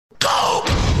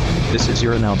This is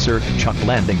your announcer, Chuck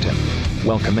Landington,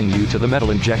 welcoming you to the Metal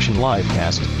Injection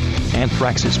Livecast.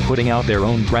 Anthrax is putting out their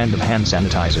own brand of hand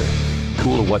sanitizer.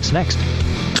 Cool, what's next?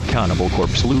 Cannibal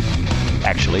Corpse Loop.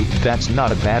 Actually, that's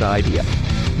not a bad idea.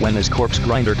 When is Corpse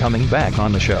Grinder coming back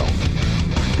on the show?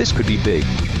 This could be big.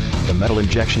 The Metal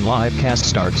Injection Livecast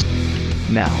starts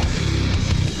now.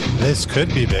 This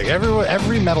could be big.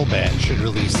 Every metal band should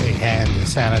release a hand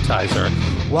sanitizer.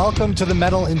 Welcome to the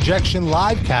Metal Injection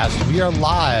Livecast. We are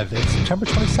live. It's September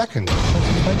 22nd,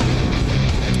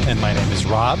 2020. And my name is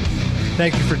Rob.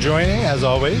 Thank you for joining, as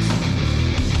always.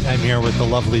 I'm here with the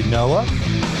lovely Noah,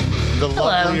 the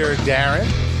lovelier Darren,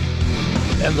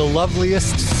 and the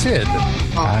loveliest Sid.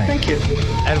 Hi. Thank you.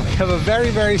 And we have a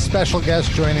very, very special guest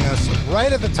joining us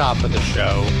right at the top of the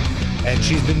show. And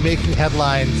she's been making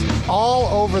headlines all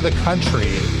over the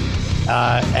country.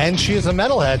 And she is a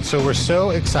metalhead, so we're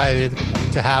so excited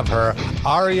to have her.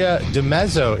 Aria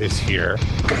DiMezzo is here.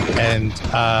 And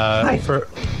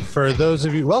for those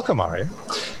of you, welcome, Aria.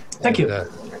 Thank you.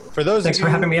 For those Thanks for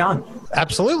having me on.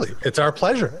 Absolutely. It's our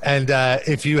pleasure. And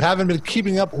if you haven't been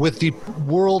keeping up with the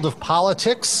world of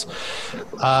politics,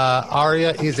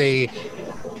 Aria is a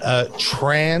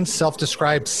trans,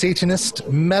 self-described Satanist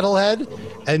metalhead,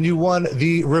 and you won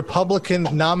the Republican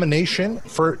nomination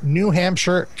for New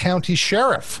Hampshire County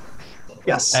Sheriff.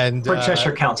 Yes, and for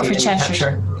Cheshire County. For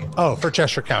Cheshire. Oh, for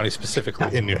Cheshire County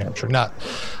specifically in New Hampshire, not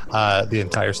the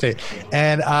entire state.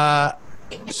 And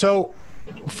so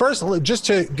first, just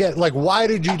to get, why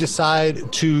did you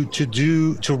decide to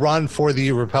run for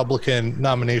the Republican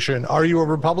nomination? Are you a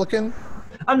Republican?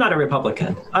 I'm not a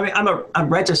Republican. I mean, I'm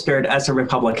registered as a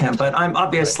Republican, but I'm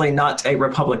obviously not a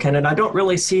Republican, and I don't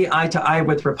really see eye to eye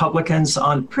with Republicans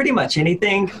on pretty much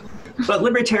anything. But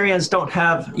libertarians don't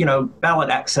have,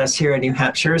 ballot access here in New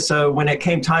Hampshire. So when it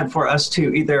came time for us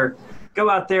to either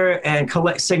go out there and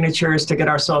collect signatures to get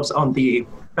ourselves on the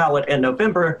ballot in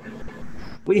November,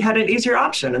 we had an easier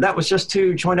option, and that was just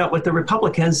to join up with the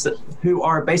Republicans who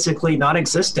are basically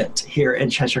non-existent here in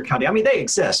Cheshire County. I mean, they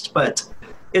exist, but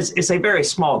it's a very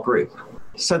small group.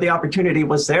 So the opportunity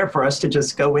was there for us to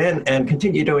just go in and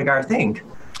continue doing our thing.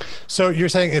 So you're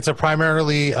saying it's a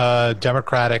primarily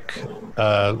Democratic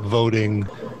voting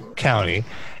county,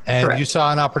 and Correct. You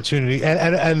saw an opportunity,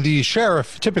 and the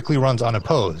sheriff typically runs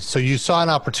unopposed. So you saw an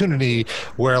opportunity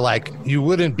where, you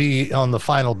wouldn't be on the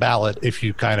final ballot if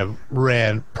you kind of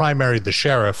primaried the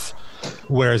sheriff,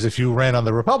 whereas if you ran on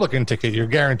the Republican ticket, you're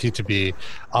guaranteed to be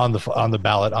on the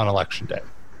ballot on election day.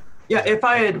 Yeah, if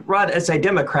I had run as a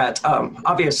Democrat,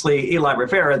 obviously Eli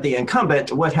Rivera, the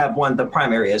incumbent, would have won the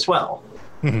primary as well.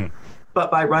 Mm-hmm. But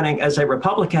by running as a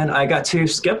Republican, I got to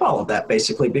skip all of that,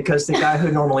 basically, because the guy who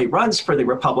normally runs for the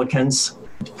Republicans,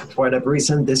 for whatever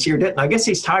reason, this year didn't. I guess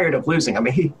he's tired of losing. I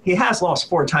mean, he has lost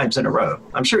 4 times in a row.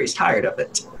 I'm sure he's tired of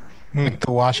it. Like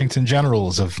the Washington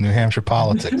Generals of New Hampshire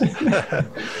politics.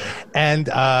 And,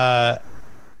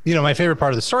 my favorite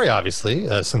part of the story, obviously,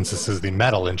 since this is the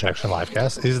Metal Injection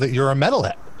Livecast, is that you're a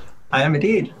metalhead. I am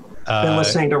indeed. Been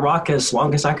listening to rock as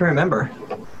long as I can remember.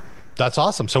 That's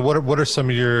awesome. So what are some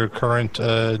of your current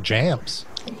jams?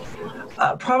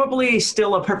 Probably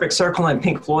still A Perfect Circle and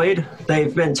Pink Floyd.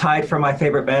 They've been tied for my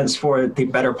favorite bands for the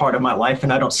better part of my life,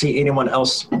 and I don't see anyone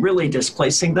else really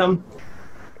displacing them.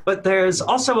 But there's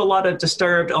also a lot of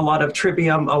Disturbed, a lot of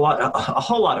Trivium, a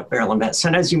whole lot of Barrel of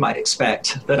Medicine, as you might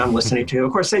expect, that I'm listening to.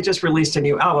 Of course, they just released a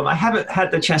new album. I haven't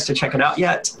had the chance to check it out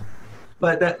yet,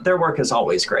 but their work is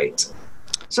always great.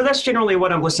 So that's generally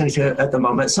what I'm listening to at the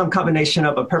moment. Some combination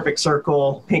of A Perfect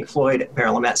Circle, Pink Floyd,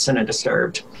 Barrel of Medicine, and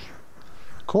Disturbed.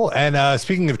 Cool. And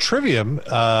speaking of Trivium,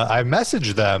 I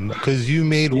messaged them because you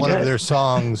made one of their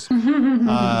songs.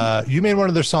 You made one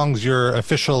of their songs your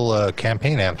official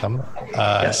campaign anthem.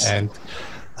 Yes. And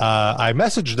I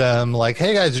messaged them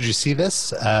hey guys, did you see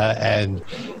this? And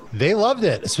they loved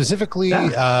it. Specifically,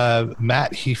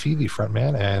 Matt Heafy, the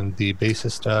frontman, and the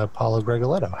bassist Paulo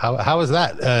Gregoletto. How was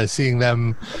that, seeing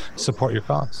them support your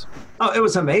cause? Oh, it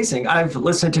was amazing. I've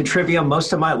listened to Trivium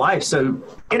most of my life, so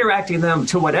interacting with them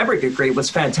to whatever degree was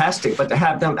fantastic. But to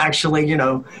have them actually,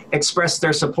 express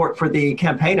their support for the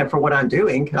campaign and for what I'm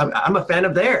doing, I'm a fan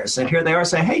of theirs. And here they are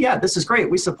saying, hey, yeah, this is great.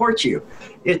 We support you.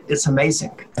 It's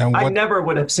amazing. And I never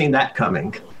would have seen that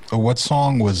coming. What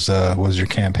song was your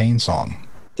campaign song?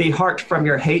 The Heart from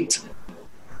Your Hate.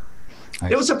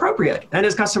 Nice. It was appropriate, and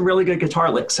it's got some really good guitar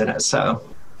licks in it. So,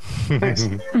 did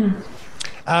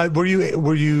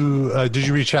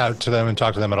you reach out to them and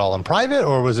talk to them at all in private,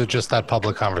 or was it just that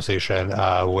public conversation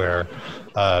where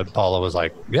Paula was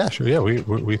like, "Yeah, sure, yeah,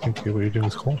 we think what you're doing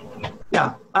is cool"?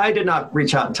 Yeah, I did not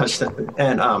reach out and touch them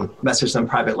and message them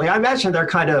privately. I imagine they're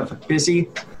kind of busy,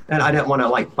 and I didn't want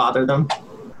to bother them.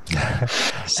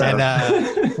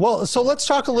 So, So let's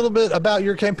talk a little bit about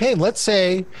your campaign. Let's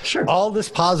say all this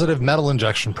positive metal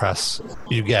injection press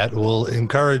you get will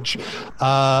encourage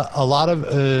a lot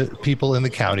of people in the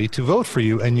county to vote for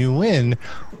you, and you win.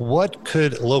 What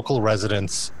could local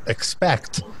residents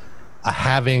expect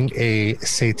having a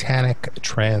satanic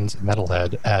trans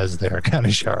metalhead as their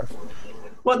county sheriff?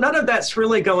 Well, none of that's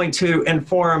really going to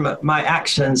inform my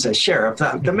actions as sheriff.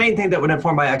 The main thing that would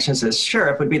inform my actions as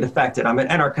sheriff would be the fact that I'm an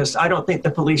anarchist. I don't think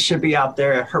the police should be out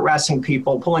there harassing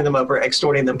people, pulling them over,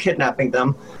 extorting them, kidnapping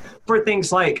them for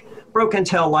things like broken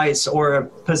taillights or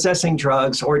possessing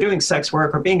drugs or doing sex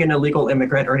work or being an illegal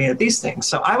immigrant or any of these things.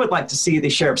 So I would like to see the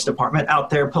sheriff's department out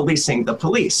there policing the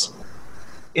police,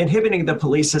 inhibiting the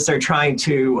police as they're trying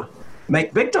to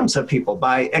make victims of people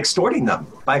by extorting them,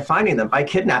 by finding them, by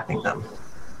kidnapping them.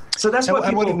 So that's what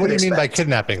people what do you mean by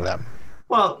kidnapping them?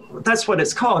 Well, that's what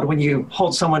it's called when you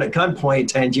hold someone at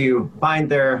gunpoint and you bind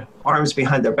their arms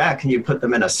behind their back and you put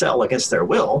them in a cell against their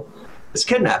will. It's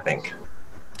kidnapping.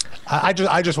 I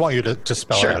just want you to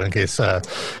spell it out in case.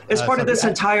 It's part of this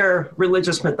entire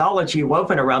religious mythology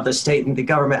woven around the state and the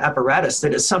government apparatus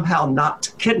that is somehow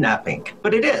not kidnapping,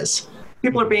 but it is.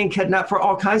 People are being kidnapped for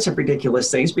all kinds of ridiculous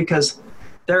things because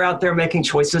they're out there making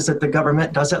choices that the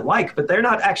government doesn't like, but they're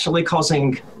not actually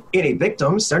causing any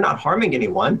victims. They're not harming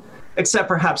anyone, except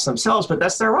perhaps themselves, but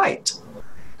that's their right.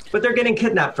 But they're getting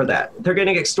kidnapped for that. They're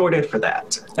getting extorted for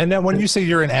that. And then when you say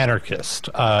you're an anarchist,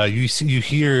 you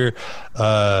hear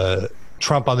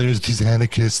Trump on the news, these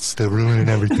anarchists, they're ruining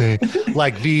everything.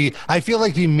 I feel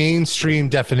like the mainstream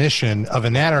definition of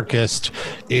an anarchist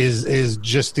is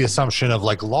just the assumption of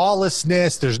like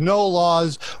lawlessness. There's no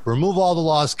laws, remove all the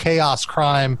laws, chaos,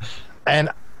 crime. And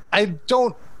I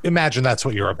don't imagine that's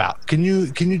what you're about. Can you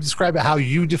describe how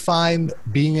you define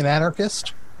being an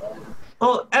anarchist?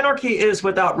 Well, anarchy is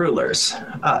without rulers.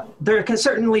 There can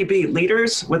certainly be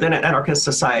leaders within an anarchist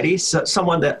society, so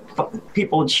someone that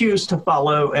people choose to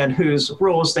follow and whose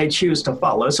rules they choose to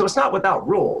follow. So it's not without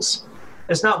rules.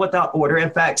 It's not without order.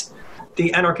 In fact,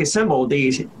 the anarchy symbol,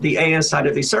 the A inside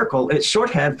of the circle, it's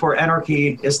shorthand for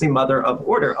anarchy is the mother of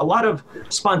order. A lot of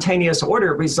spontaneous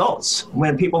order results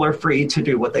when people are free to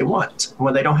do what they want,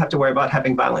 when they don't have to worry about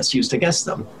having violence used against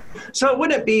them. So it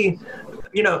wouldn't be,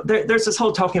 there's this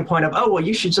whole talking point of, oh, well,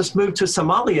 you should just move to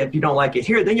Somalia if you don't like it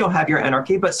here, then you'll have your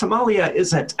anarchy. But Somalia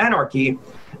isn't anarchy.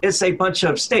 It's a bunch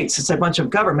of states. It's a bunch of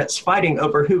governments fighting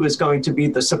over who is going to be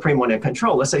the supreme one in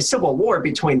control. It's a civil war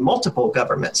between multiple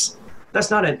governments. That's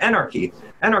not an anarchy.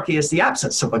 Anarchy is the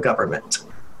absence of a government.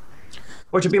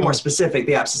 Or to be more specific,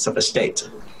 the absence of a state.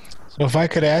 So if I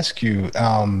could ask you,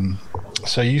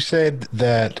 so you said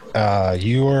that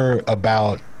you're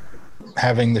about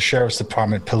having the sheriff's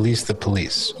department police the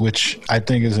police, which I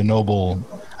think is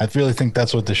I really think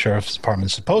that's what the sheriff's department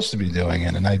is supposed to be doing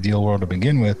in an ideal world to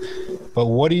begin with. But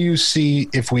what do you see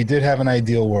if we did have an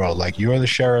ideal world? Like, you're the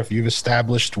sheriff, you've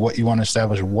established what you want to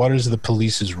establish. What is the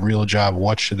police's real job?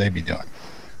 What should they be doing?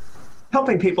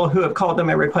 Helping people who have called them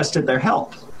and requested their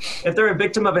help. If they're a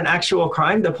victim of an actual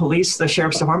crime, the police, the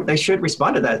sheriff's department, they should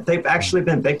respond to that. If they've actually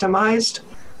been victimized,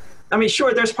 I mean,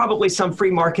 sure, there's probably some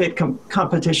free market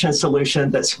competition solution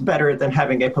that's better than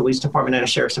having a police department and a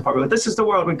sheriff's department, but this is the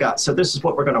world we've got, so this is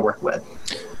what we're going to work with.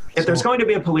 If there's going to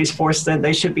be a police force, then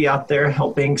they should be out there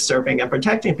helping, serving, and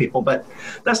protecting people. But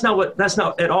that's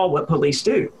not at all what police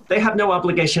do. They have no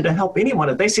obligation to help anyone.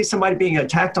 If they see somebody being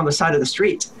attacked on the side of the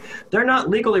street, they're not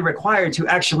legally required to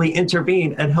actually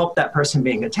intervene and help that person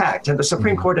being attacked. And the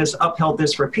Supreme Court has upheld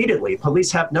this repeatedly.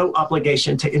 Police have no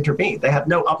obligation to intervene. They have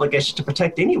no obligation to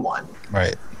protect anyone.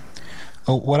 Right.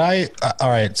 All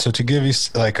right. So to give you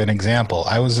like an example,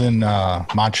 I was in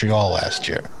Montreal last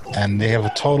year, and they have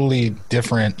a totally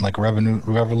different, like,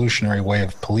 revolutionary way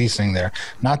of policing there.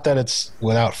 Not that it's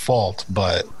without fault,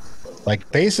 but like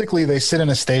basically they sit in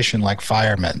a station like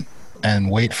firemen and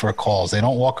wait for calls. They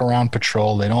don't walk around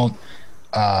patrol. They don't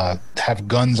have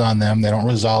guns on them. They don't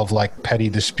resolve like petty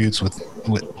disputes with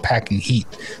packing heat.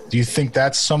 Do you think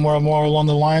that's somewhere more along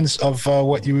the lines of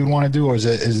what you would want to do, or is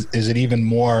it even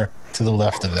more to the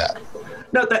left of that?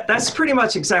 No, that's pretty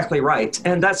much exactly right.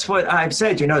 And that's what I've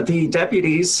said. The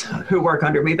deputies who work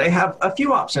under me, they have a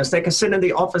few options. They can sit in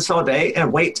the office all day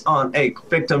and wait on a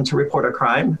victim to report a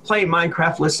crime, play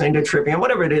Minecraft, listening to trivia,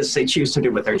 whatever it is they choose to do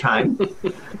with their time.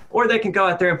 Or they can go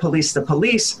out there and police the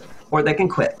police, or they can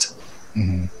quit.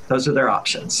 Mm-hmm. Those are their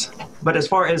options. But as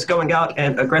far as going out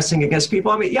and aggressing against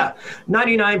people, I mean, yeah,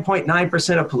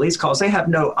 99.9% of police calls, they have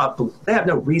no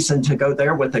reason to go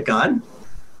there with a gun.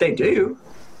 They do.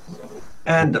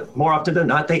 And more often than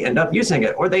not, they end up using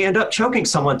it, or they end up choking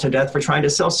someone to death for trying to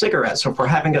sell cigarettes or for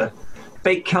having a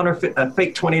fake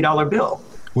 $20 bill.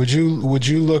 Would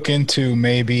you look into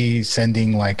maybe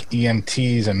sending like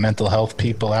EMTs and mental health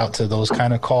people out to those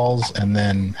kind of calls, and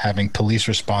then having police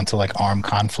respond to like armed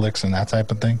conflicts and that type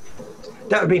of thing?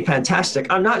 That would be fantastic.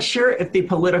 I'm not sure if the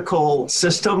political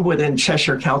system within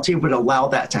Cheshire County would allow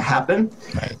that to happen,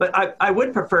 right. But I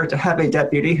would prefer to have a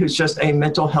deputy who's just a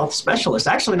mental health specialist.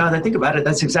 Actually, now that I think about it,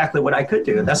 that's exactly what I could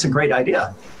do. That's a great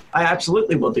idea. I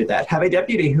absolutely will do that. Have a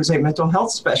deputy who's a mental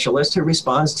health specialist who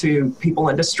responds to people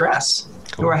in distress,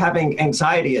 who are having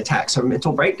anxiety attacks or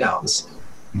mental breakdowns.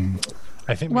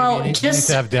 I think maybe you need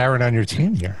to have Darren on your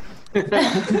team here.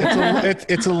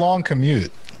 It's a long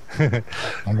commute.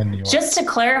 I'm in New York. Just to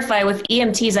clarify with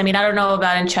EMTs, I mean, I don't know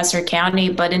about in Chester County,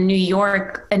 but in New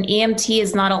York, an EMT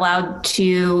is not allowed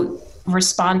to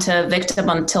respond to a victim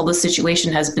until the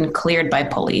situation has been cleared by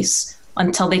police,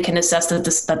 until they can assess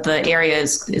that the area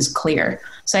is clear.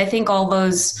 So I think all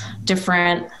those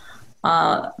different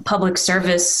public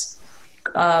service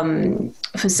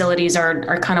facilities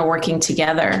are kind of working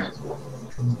together.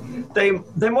 They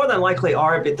more than likely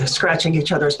are scratching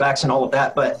each other's backs and all of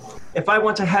that, but if I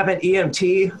want to have an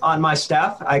EMT on my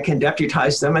staff, I can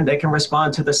deputize them and they can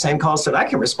respond to the same calls that I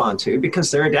can respond to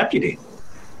because they're a deputy.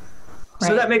 Right.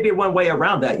 So that may be one way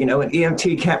around that. An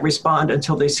EMT can't respond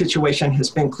until the situation has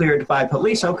been cleared by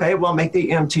police. Okay, well, make the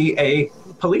EMT a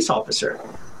police officer.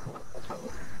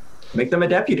 Make them a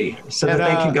deputy so that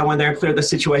they can go in there and clear the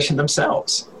situation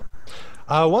themselves.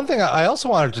 One thing I also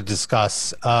wanted to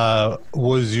discuss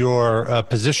was your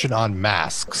position on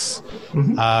masks.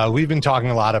 Mm-hmm. We've been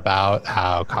talking a lot about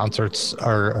how concerts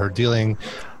are dealing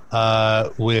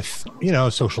with,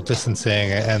 social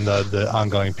distancing and the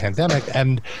ongoing pandemic.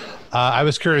 And I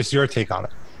was curious your take on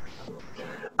it.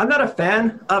 I'm not a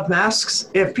fan of masks.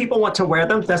 If people want to wear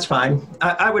them, that's fine.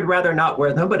 I would rather not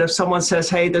wear them. But if someone says,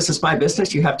 hey, this is my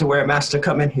business, you have to wear a mask to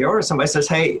come in here, or somebody says,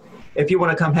 hey, if you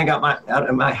want to come hang out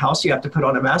in my house, you have to put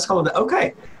on a mask.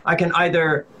 Okay, I can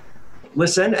either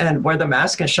listen and wear the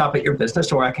mask and shop at your business,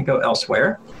 or I can go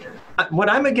elsewhere. What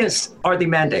I'm against are the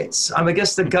mandates. I'm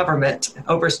against the government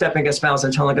overstepping its bounds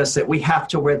and telling us that we have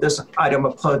to wear this item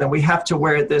of clothing, we have to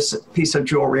wear this piece of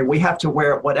jewelry, we have to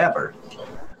wear whatever.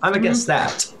 I'm against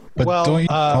that. But don't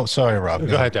you, sorry, Rob.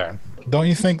 Go ahead, Darren. Don't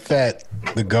you think that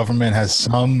the government has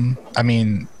some,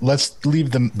 let's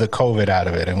leave the COVID out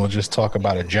of it and we'll just talk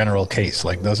about a general case.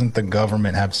 Like, doesn't the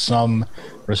government have some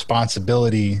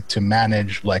responsibility to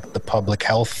manage like the public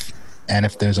health? And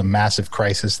if there's a massive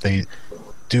crisis, they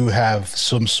do have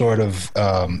some sort of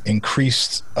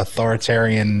increased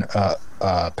authoritarian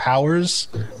powers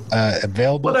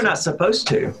available? Well, they're not supposed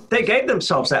to. They gave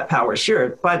themselves that power,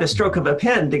 sure. By the stroke of a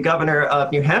pen, the governor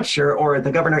of New Hampshire or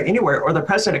the governor anywhere or the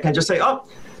president can just say, oh,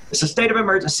 it's a state of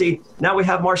emergency. Now we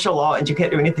have martial law and you can't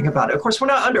do anything about it. Of course, we're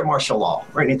not under martial law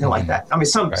or anything like that.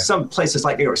 Some places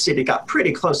like New York City got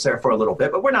pretty close there for a little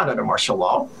bit, but we're not under martial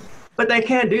law. But they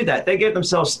can do that. They gave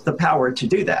themselves the power to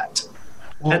do that.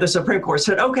 Well, and the Supreme Court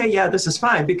said, okay, yeah, this is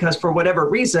fine, because for whatever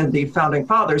reason, the founding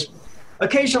fathers,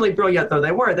 occasionally brilliant though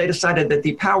they were, they decided that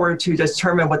the power to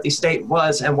determine what the state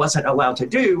was and wasn't allowed to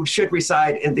do should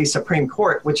reside in the Supreme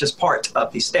Court, which is part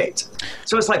of the state.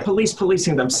 So it's like police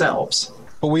policing themselves.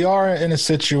 But we are in a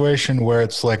situation where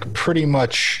it's like pretty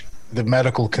much the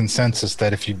medical consensus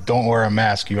that if you don't wear a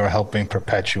mask, you are helping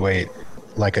perpetuate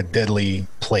like a deadly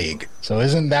plague. So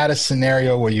isn't that a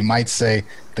scenario where you might say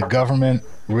the government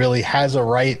really has a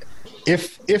right,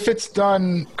 if it's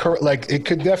done like, it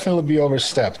could definitely be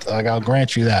overstepped, like I'll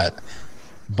grant you that,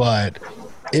 but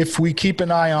if we keep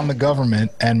an eye on the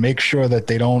government and make sure that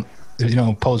they don't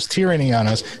impose tyranny on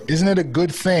us, isn't it a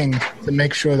good thing to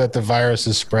make sure that the virus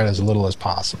is spread as little as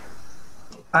possible?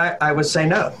 I would say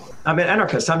no. I'm an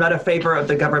anarchist. I'm not in favor of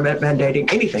the government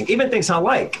mandating anything, even things I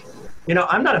like.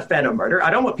 I'm not a fan of murder. I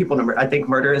don't want people to murder. I think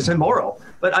murder is immoral.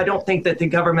 But I don't think that the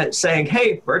government saying,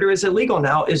 hey, murder is illegal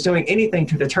now is doing anything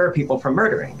to deter people from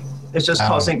murdering. It's just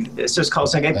causing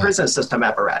a prison system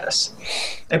apparatus.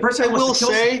 A person I will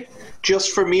say,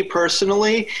 just for me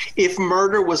personally, if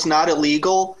murder was not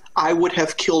illegal, I would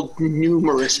have killed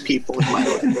numerous people in my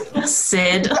life.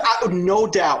 Sid. No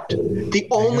doubt. The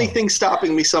only thing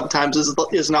stopping me sometimes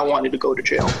is not wanting to go to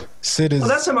jail. Sid is. Well,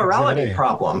 that's a morality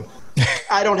problem.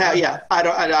 I'm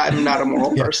not a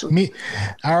moral person.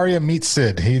 Arya meets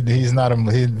Sid. He's not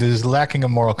he's lacking a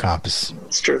moral compass.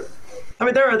 It's true.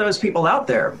 There are those people out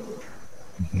there.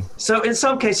 Mm-hmm. So in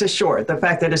some cases, sure, the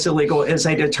fact that it's illegal is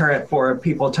a deterrent for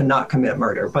people to not commit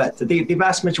murder. But the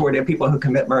vast majority of people who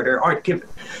commit murder aren't given.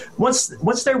 Once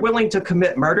they're willing to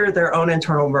commit murder, their own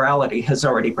internal morality has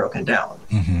already broken down.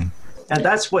 Mm-hmm. And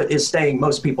that's what is staying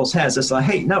most people's heads. It's like,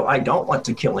 hey, no, I don't want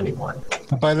to kill anyone.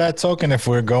 By that token, if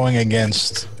we're going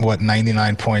against what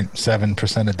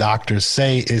 99.7% of doctors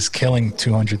say is killing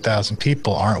 200,000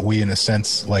 people, aren't we, in a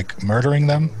sense, like murdering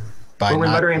them? Were we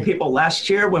murdering people last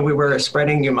year when we were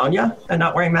spreading pneumonia and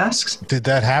not wearing masks? Did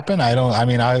that happen?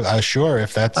 I sure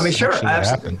if that's sure. what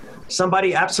happened.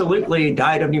 Somebody absolutely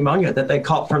died of pneumonia that they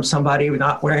caught from somebody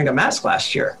not wearing a mask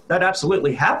last year. That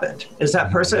absolutely happened. Is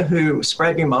that person who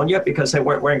spread pneumonia because they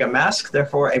weren't wearing a mask,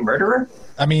 therefore a murderer?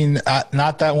 I mean,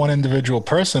 not that one individual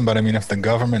person, but I mean, if the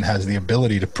government has the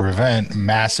ability to prevent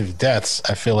massive deaths,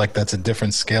 I feel like that's a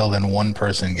different scale than one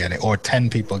person getting, or 10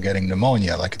 people getting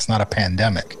pneumonia. Like, it's not a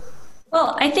pandemic.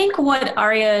 Well, I think what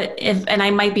Arya, and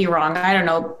I might be wrong, I don't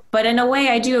know, but in a way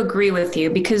I do agree with you,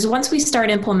 because once we start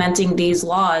implementing these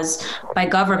laws by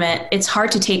government, it's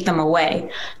hard to take them away.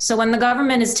 So when the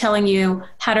government is telling you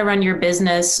how to run your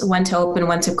business, when to open,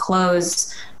 when to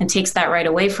close, and takes that right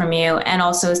away from you, and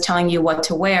also is telling you what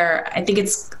to wear, I think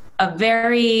it's a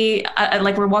very,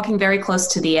 we're walking very close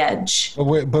to the edge.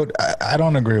 But I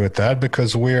don't agree with that,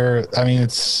 because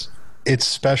it's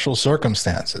special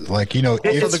circumstances. Like, so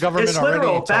the government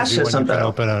already tells you when you can though.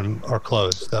 Open or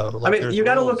close, though. Like, you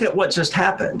got to look at what just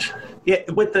happened.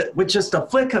 With just a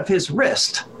flick of his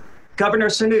wrist, Governor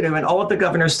Sununu and all of the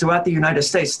governors throughout the United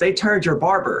States, they turned your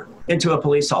barber into a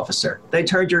police officer. They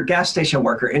turned your gas station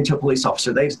worker into a police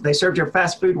officer. They served your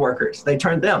fast food workers. They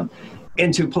turned them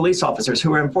into police officers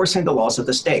who are enforcing the laws of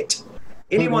the state.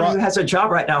 Anyone who has a job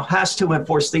right now has to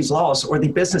enforce these laws, or the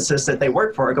businesses that they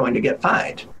work for are going to get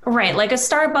fined. Right. Like a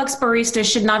Starbucks barista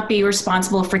should not be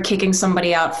responsible for kicking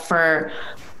somebody out for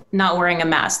not wearing a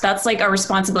mask. That's like a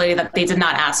responsibility that they did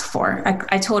not ask for.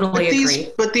 I totally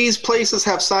agree. But these places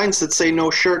have signs that say no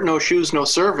shirt, no shoes, no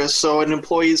service. So an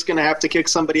employee is going to have to kick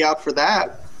somebody out for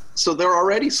that. So they're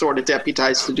already sort of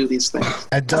deputized to do these things.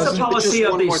 That's a policy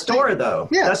of the store, though.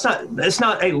 Yeah. It's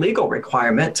not a legal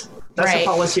requirement. That's the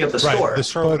policy of the store. Right. The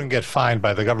store wouldn't get fined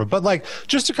by the government. But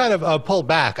just to kind of pull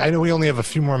back, I know we only have a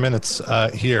few more minutes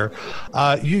here.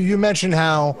 You mentioned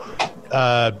how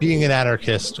being an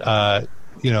anarchist,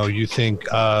 you think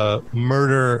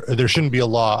murder, there shouldn't be a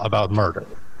law about murder.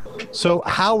 So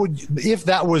how if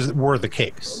that were the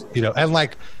case,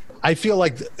 and I feel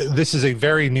like this is a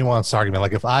very nuanced argument.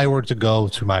 Like, if I were to go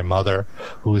to my mother,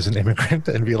 who is an immigrant,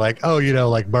 and be like, oh,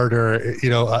 murder,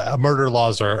 murder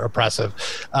laws are oppressive,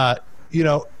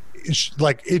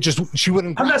 she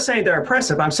wouldn't. I'm not saying they're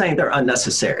oppressive. I'm saying they're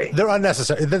unnecessary. They're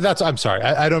unnecessary. I'm sorry.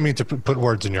 I don't mean to put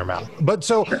words in your mouth. But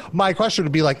so my question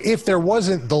would be, like, if there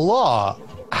wasn't the law,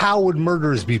 how would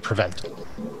murders be prevented?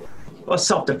 Well,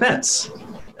 self-defense.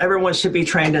 Everyone should be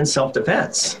trained in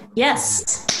self-defense.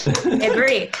 Yes, I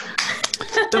agree.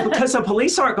 Because the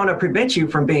police aren't going to prevent you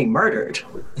from being murdered.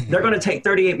 They're going to take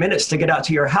 38 minutes to get out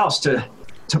to your house to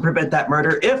prevent that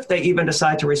murder, if they even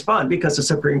decide to respond, because the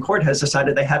Supreme Court has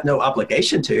decided they have no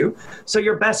obligation to. So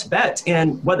your best bet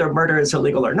in whether murder is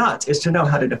illegal or not is to know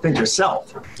how to defend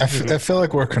yourself. I feel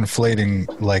like we're conflating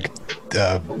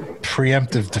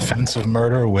preemptive defense of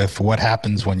murder with what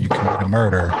happens when you commit a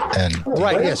murder.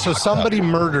 So somebody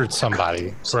murdered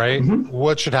somebody, right? Mm-hmm.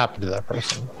 What should happen to that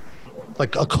person?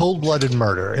 Like a cold-blooded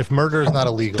murder. If murder is not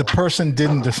illegal, the person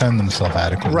didn't defend themselves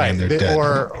adequately, right? And they're dead.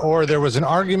 Or there was an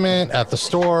argument at the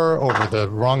store over the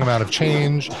wrong amount of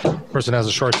change. The person has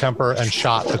a short temper and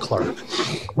shot the clerk.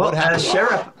 Well, as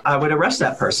sheriff, I would arrest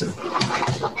that person.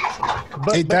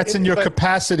 But that's in your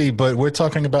capacity, but we're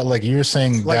talking about, you're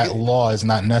saying that law is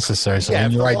not necessary. So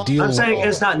in your ideal I'm saying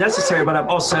it's not necessary, but I've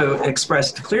also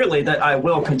expressed clearly that I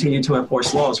will continue to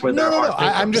enforce laws where there are.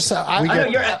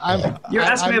 You're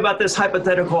asking me about this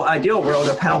hypothetical ideal world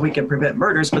of how we can prevent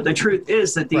murders, but the truth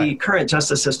is that the current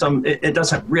justice system, it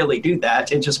doesn't really do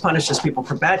that. It just punishes people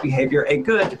for bad behavior. A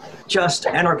good, just,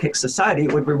 anarchic society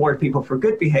would reward people for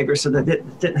good behavior, so that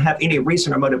it didn't have any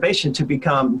reason or motivation to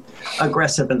become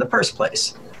aggressive in the first place.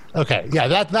 Okay,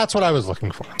 yeah, that's what I was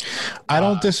looking for. I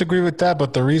don't disagree with that,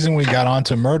 but the reason we got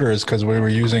onto murder is because we were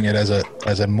using it as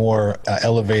a more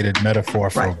elevated metaphor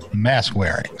for mask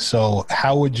wearing. So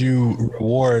how would you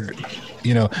reward?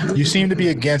 You seem to be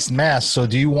against masks. So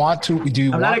do you want to?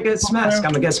 I'm not against masks.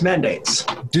 I'm against mandates.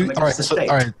 All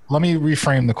right. Let me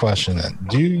reframe the question then.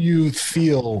 Do you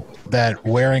feel that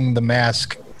wearing the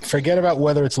mask, forget about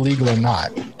whether it's legal or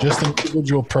not, just an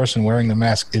individual person wearing the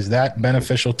mask, is that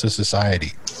beneficial to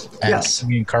society? And yes.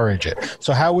 We encourage it.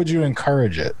 So how would you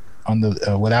encourage it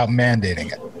without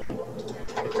mandating it?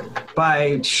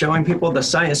 By showing people the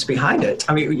science behind it.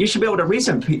 I mean, you should be able to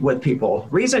reason with people.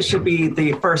 Reason should be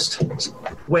the first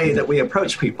way that we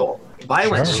approach people.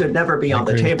 Violence should never be on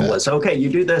the table. It's okay, you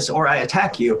do this or I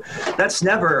attack you. That's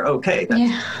never okay.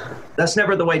 That's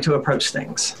never the way to approach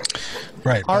things.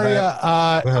 Right. Aria,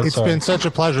 it's been such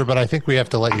a pleasure, but I think we have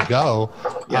to let you go.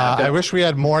 I wish we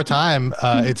had more time.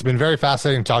 It's been very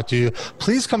fascinating to talk to you.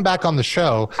 Please come back on the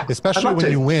show, especially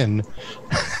when you win.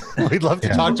 We'd love to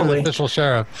talk to the official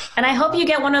sheriff. And I hope you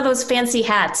get one of those fancy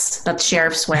hats that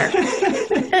sheriffs wear.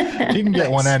 You can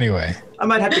get one anyway. I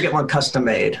might have to get one custom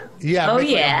made. Yeah, make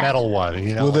like a metal one.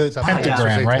 You know, with a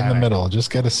pentagram right in the middle.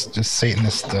 Just get just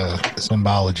Satanist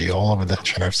symbology all over the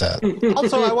sheriff's hat.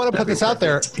 Also, I want to put this out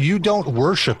there: you don't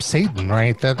worship Satan,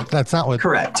 right? That's not what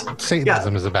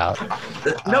Satanism is about.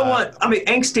 No one. I mean,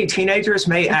 angsty teenagers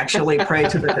may actually pray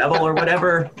to the devil or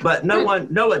whatever, but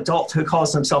no adult who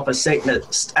calls himself a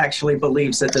Satanist actually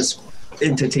believes that this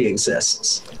entity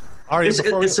exists.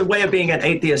 It's a way of being an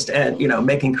atheist and,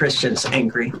 making Christians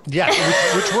angry. Yeah,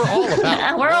 which we're all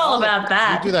about. We're all about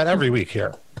that. We do that every week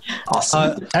here.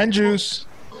 Awesome. And Jews.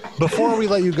 Before we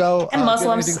let you go. And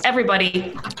Muslims,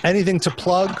 everybody. Anything to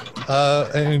plug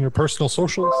in your personal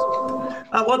socials?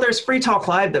 Well, there's Free Talk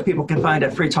Live that people can find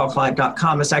at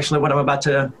freetalklive.com. It's actually what I'm about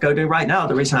to go do right now.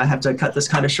 The reason I have to cut this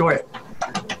kind of short.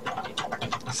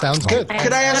 Sounds good.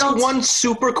 Could I ask one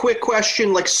super quick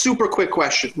question?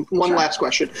 One last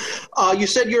question. You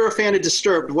said you're a fan of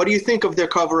Disturbed. What do you think of their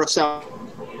cover of Sound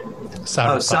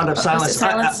of Silence?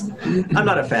 I'm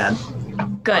not a fan.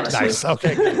 Good. Nice.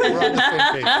 Okay. Good. We're on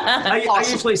the same page. I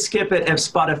usually skip it if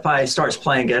Spotify starts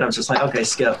playing it. I'm just like, okay,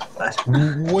 skip.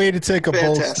 Way to take a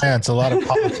bold stance. A lot of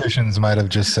politicians might have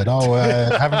just said, "Oh,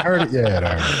 I haven't heard it yet,"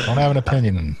 or "Don't have an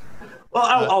opinion." Well,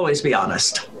 I'll always be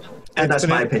honest, and that's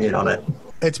my opinion on it.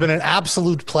 It's been an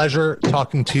absolute pleasure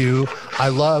talking to you. I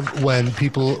love when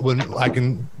I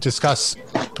can discuss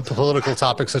political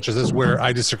topics such as this where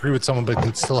I disagree with someone but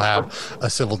can still have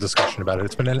a civil discussion about it.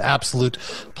 It's been an absolute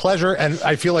pleasure, and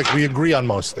I feel like we agree on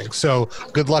most things. So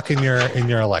good luck in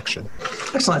your election.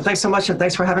 Excellent. Thanks so much, and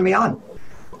thanks for having me on.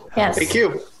 Yes. Thank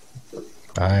you.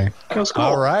 Bye. That was cool.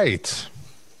 All right.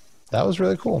 That was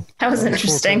really cool. That was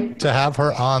interesting. To have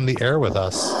her on the air with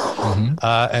us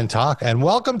and talk. And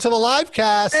welcome to the live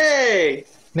cast. Hey!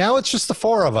 Now it's just the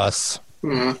four of us.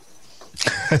 Way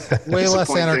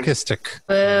less anarchistic.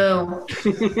 Boo.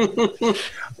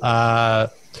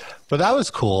 But that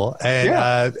was cool.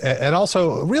 And and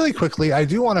also, really quickly, I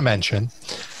do want to mention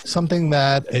something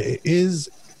that is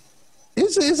a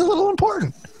little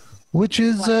important. Which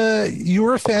is,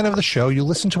 you're a fan of the show. You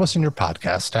listen to us in your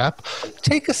podcast app.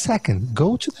 Take a second,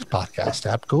 go to the podcast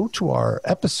app, go to our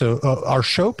episode, our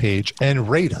show page, and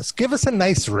rate us. Give us a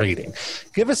nice rating.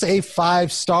 Give us a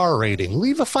 5-star rating.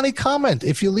 Leave a funny comment.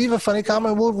 If you leave a funny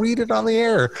comment, we'll read it on the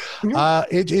air.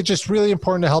 It's just really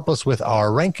important to help us with our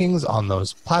rankings on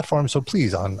those platforms. So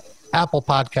please, on Apple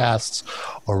Podcasts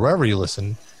or wherever you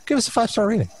listen, give us a 5-star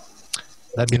rating.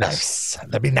 That'd be nice.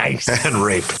 That'd be nice. And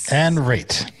rate.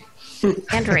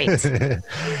 And rate.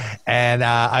 And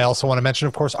I also want to mention,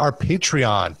 of course, our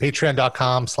Patreon,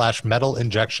 patreon.com/Metal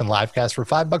Injection Livecast. For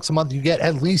 $5 a month, you get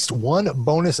at least one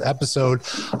bonus episode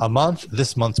a month.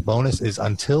 This month's bonus is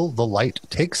Until the Light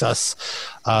Takes Us.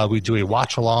 We do a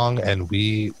watch along, and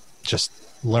we just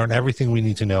learn everything we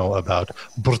need to know about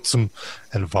Burzum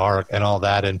and Varg and all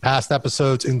that. And past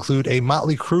episodes include a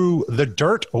Motley Crue The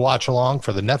Dirt watch along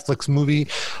for the Netflix movie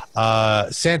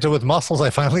Santa with Muscles. I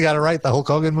finally got it right, the Hulk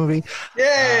Hogan movie.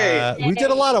 Yay! We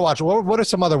did a lot of watch. What are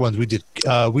some other ones we did?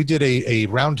 We did a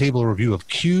roundtable review of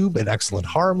Cube, an excellent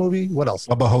horror movie. What else?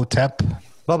 Bubba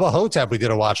Hotep. We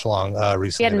did a watch along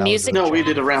recently. We had music. No, we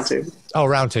did a roundtable. Oh,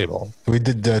 roundtable. We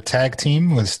did the tag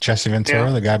team with Jesse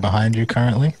Ventura, the guy behind you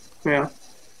currently. Yeah.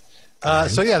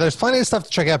 So yeah, there's plenty of stuff to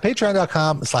check out.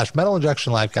 Patreon.com/Metal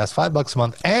Injection Livecast, $5 a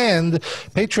month. And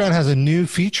Patreon has a new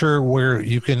feature where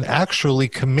you can actually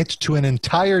commit to an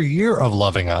entire year of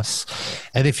loving us.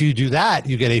 And if you do that,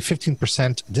 you get a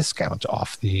 15% discount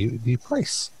off the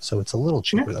price. So it's a little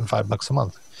cheaper than $5 a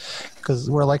month. Because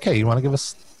we're like, hey, you want to give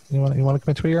us, you want to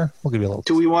commit to a year? We'll give you a little.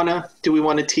 Do we want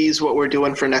to tease what we're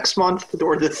doing for next month,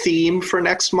 or the theme for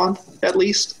next month at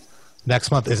least? Next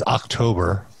month is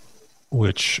October,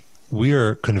 which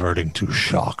we're converting to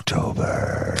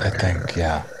Shocktober. I think,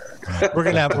 yeah. We're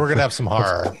gonna have some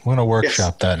horror. We're gonna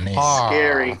workshop that name.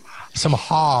 Scary. Some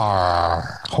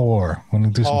horror. Horror. We're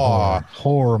gonna do some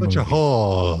horror movies.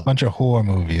 Bunch of horror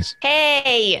movies.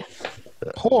 Hey.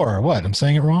 Horror. What? I'm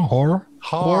saying it wrong. Horror.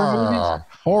 Horror movies.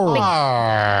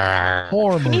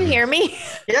 Horror. Can you hear me?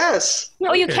 Yes.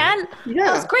 Oh, you can? Yeah.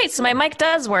 That was great. So my mic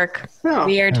does work. Yeah.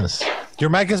 Weird. Yes.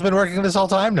 Your mic has been working this whole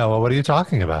time, Noah. What are you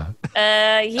talking about?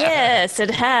 Yes,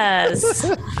 it has.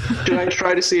 Should I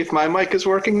try to see if my mic is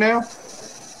working now?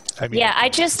 I mean, Yeah, I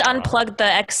just unplugged the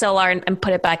XLR and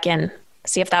put it back in.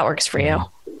 See if that works for you.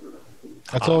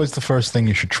 That's always the first thing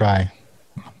you should try.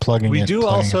 Plugging it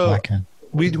back in.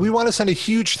 We want to send a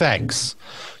huge thanks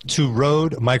to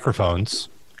Rode microphones.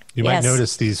 You might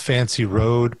notice these fancy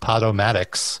Rode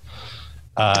Podomatics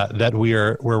that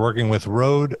we're working with.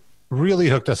 Rode really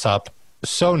hooked us up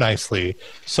so nicely,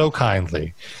 so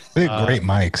kindly. They're great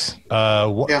mics.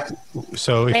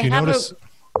 So if you notice,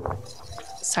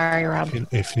 sorry, Rob.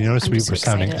 If you notice, we were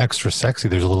sounding extra sexy.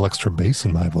 There's a little extra bass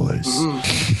in my voice.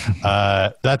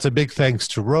 That's a big thanks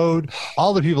to Rode,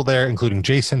 all the people there, including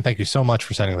Jason. Thank you so much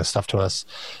for sending this stuff to us,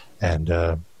 and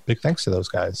big thanks to those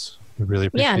guys. We really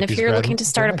appreciate. Yeah, and if you're looking to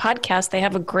start a podcast, they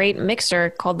have a great mixer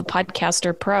called the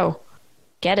Podcaster Pro.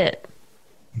 Get it.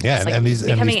 Yeah, and these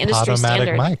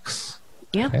Podomatic mics.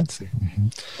 Yeah. Fancy.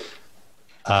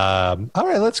 All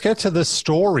right, let's get to the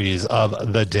stories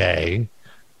of the day.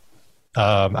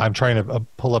 I'm trying to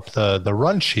pull up the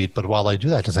run sheet, but while I do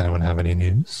that, does anyone have any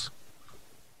news?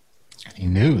 Any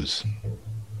news?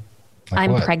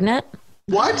 I'm pregnant.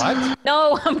 What?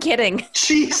 No, I'm kidding.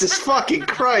 Jesus fucking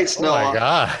Christ, Noah. Oh my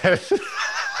God.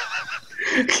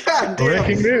 God damn.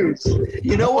 Breaking news.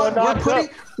 You know what?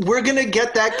 We're gonna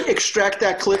extract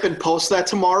that clip and post that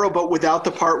tomorrow, but without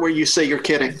the part where you say you're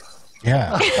kidding.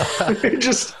 Yeah.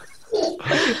 Just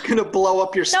gonna blow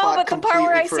up your spot. No, but the part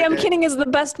where I say I'm kidding is the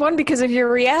best one because of your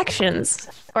reactions.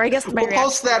 Or I guess we'll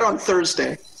post that on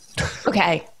Thursday.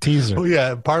 Okay. Teaser. Oh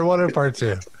yeah, part 1 and part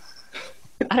 2.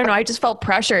 I don't know. I just felt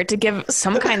pressure to give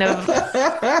some kind of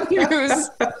news.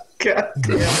 God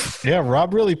damn. Yeah,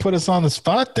 Rob really put us on the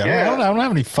spot there. Yeah. I don't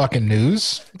have any fucking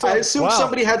news. I assumed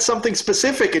somebody had something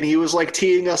specific and he was like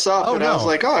teeing us up. I was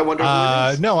like, I wonder who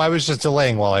it is. No, I was just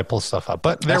delaying while I pull stuff up.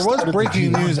 But there was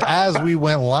breaking news as we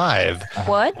went live.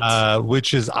 What?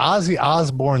 Which is Ozzy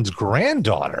Osbourne's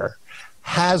granddaughter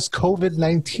has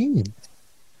COVID-19.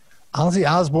 Ozzy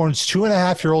Osbourne's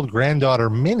 2.5-year-old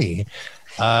granddaughter, Minnie,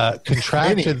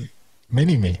 contracted...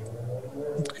 Mini-me.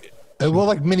 Well,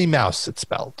 like Minnie Mouse, it's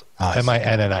spelled.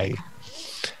 Minnie.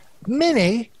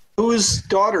 Minnie. Whose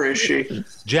daughter is she?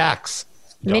 Jack's.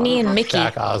 Minnie and Mickey.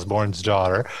 Jack Osbourne's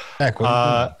daughter.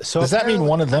 So does that mean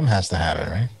one of them has to have it,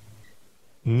 right?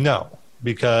 No,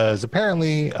 because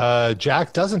apparently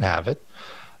Jack doesn't have it,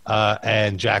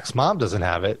 and Jack's mom doesn't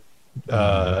have it,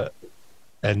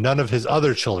 and none of his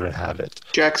other children have it.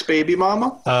 Jack's baby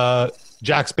mama?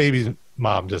 Jack's baby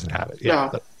mom doesn't have it. Yeah.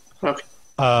 No. Okay.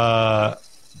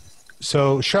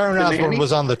 So Sharon Osbourne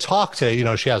was on The Talk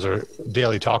today. She has her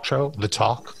daily talk show, The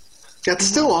Talk. That's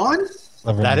still on?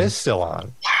 That is still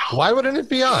on. Wow. Why wouldn't it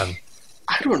be on?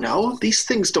 I don't know. These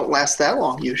things don't last that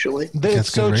long usually.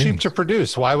 It's so cheap to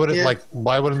produce. Why would it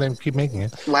why wouldn't they keep making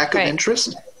it? Lack of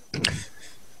interest.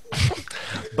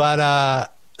 But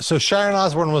so Sharon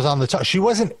Osbourne was on The Talk. She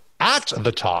wasn't at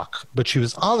The Talk, but she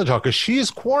was on The Talk because she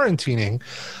is quarantining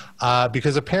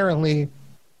because apparently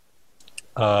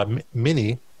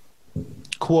Minnie,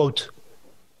 quote,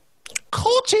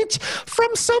 caught it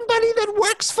from somebody that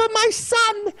works for my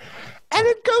son. And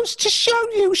it goes to show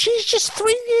you, she's just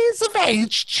 3 years of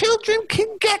age. Children can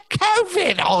get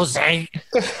COVID, Ozzy.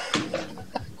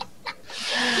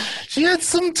 She had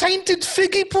some tainted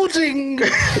figgy pudding.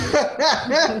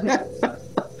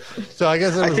 So I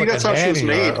guess it was that's how she was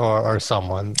made. Or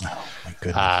someone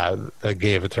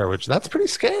gave it to her, which that's pretty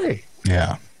scary.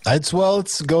 Yeah. It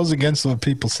goes against what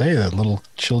people say that little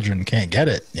children can't get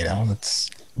it. That's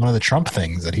one of the Trump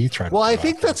things that he tried. Well, I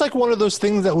think that's like one of those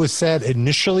things that was said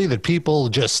initially that people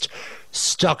just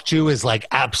stuck to as like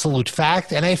absolute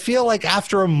fact. And I feel like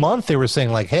after a month they were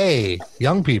saying like, hey,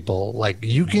 young people, like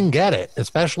you can get it,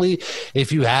 especially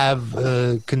if you have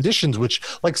conditions, which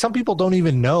like some people don't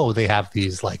even know they have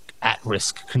these like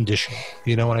at-risk condition.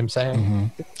 You know what I'm saying?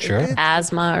 Mm-hmm. Sure.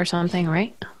 Asthma or something,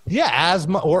 right? Yeah,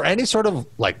 asthma or any sort of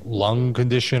like lung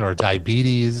condition or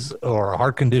diabetes or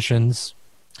heart conditions.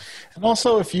 And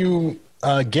also, if you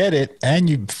get it and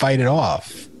you fight it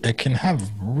off, it can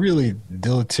have really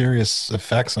deleterious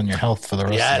effects on your health for the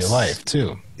rest of your life,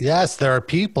 too. Yes, there are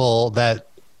people that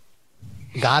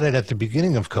got it at the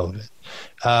beginning of COVID.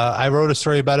 I wrote a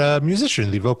story about a musician,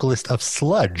 the vocalist of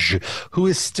Sludge, who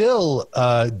is still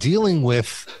dealing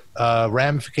with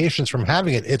ramifications from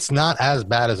having it. It's not as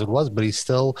bad as it was, but he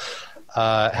still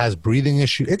has breathing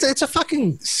issues. It's a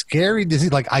fucking scary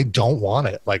disease. Like, I don't want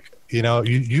it. Like, you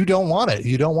don't want it.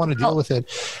 You don't want to deal with it.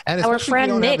 And especially if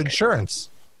you don't have insurance.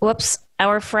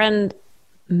 Our friend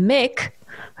Mick,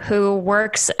 who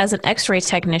works as an x-ray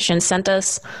technician, sent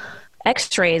us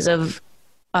x-rays of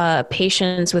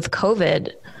patients with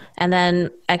COVID and then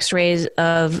x-rays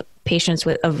of patients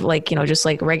with just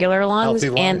like regular lungs.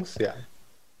 Healthy lungs,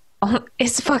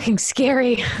 It's fucking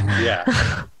scary. Yeah.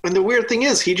 And the weird thing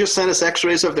is, he just sent us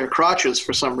X-rays of their crotches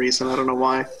for some reason. I don't know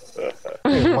why.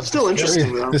 Still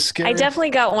interesting though. I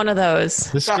definitely got one of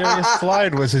those. The scariest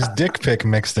slide was his dick pic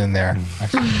mixed in there.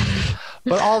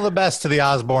 But all the best to the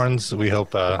Osbournes. We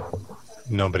hope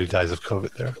nobody dies of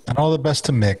COVID there. And all the best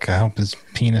to Mick. I hope his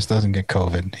penis doesn't get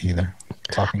COVID either.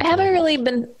 I haven't really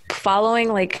been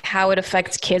following like how it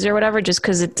affects kids or whatever, just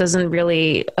because it doesn't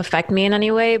really affect me in any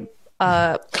way.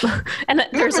 And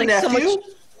there's like so much.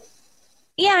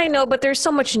 Yeah, I know, but there's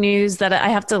so much news that I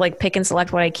have to like pick and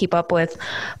select what I keep up with.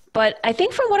 But I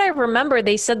think from what I remember,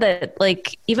 they said that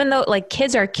like even though like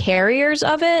kids are carriers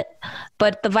of it,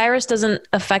 but the virus doesn't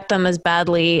affect them as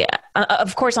badly.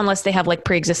 Of course, unless they have like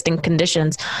pre-existing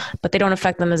conditions, but they don't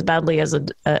affect them as badly as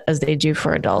they do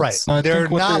for adults. Right. They're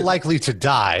not likely to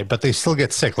die, but they still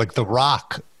get sick. Like The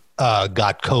Rock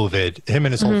got COVID. Him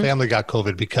and his whole family got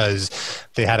COVID because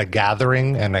they had a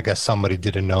gathering, and I guess somebody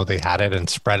didn't know they had it and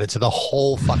spread it to the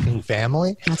whole fucking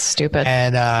family. That's stupid.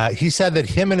 And he said that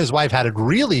him and his wife had it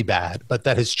really bad, but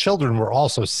that his children were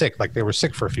also sick. Like they were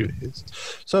sick for a few days.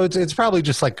 So it's probably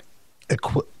just like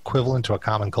equivalent to a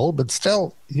common cold, but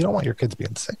still, you don't want your kids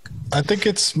being sick. I think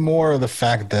it's more the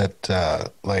fact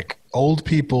that like old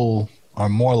people are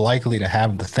more likely to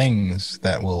have the things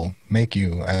that will make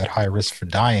you at high risk for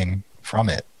dying from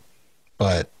it.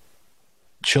 But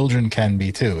children can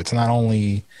be too. It's not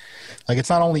only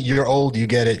you're old, you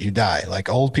get it, you die. Like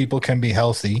old people can be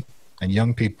healthy and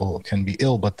young people can be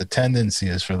ill, but the tendency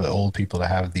is for the old people to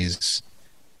have these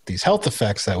health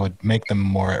effects that would make them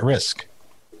more at risk.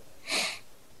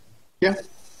 Yeah.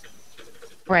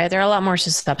 Right. They're a lot more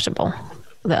susceptible,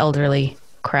 the elderly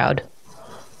crowd.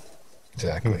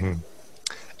 Exactly. Mm-hmm.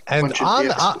 And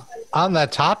on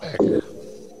that topic,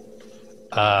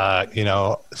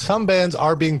 some bands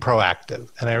are being proactive,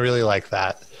 and I really like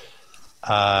that.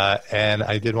 And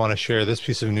I did want to share this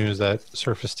piece of news that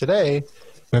surfaced today.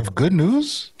 We have good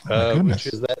news? Which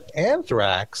is that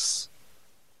Anthrax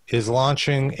is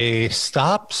launching a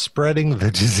Stop Spreading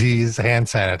the Disease hand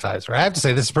sanitizer. I have to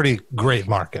say, this is pretty great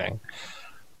marketing.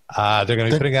 They're going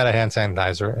to be putting out a hand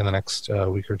sanitizer in the next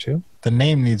week or two. The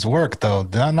name needs work, though.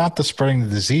 Not the spreading the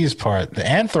disease part, the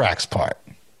anthrax part.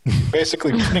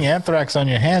 Basically, putting anthrax on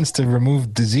your hands to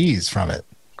remove disease from it.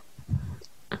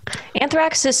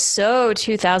 Anthrax is so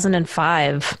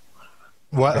 2005.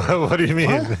 What do you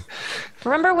mean? What?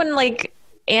 Remember when, like,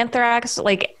 anthrax,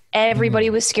 like,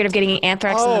 everybody was scared of getting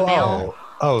anthrax in the mail?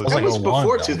 That was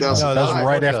before 2005. No, that was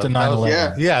right after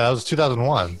 9/11. Yeah, that was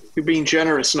 2001. You're being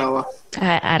generous, Noah.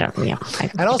 I don't know.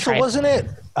 And also, wasn't it...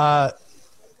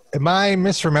 am I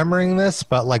misremembering this?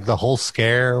 But like the whole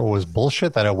scare was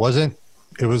bullshit. That it wasn't.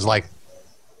 It was like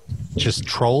just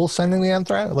trolls sending the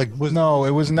anthrax. No,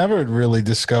 it was never really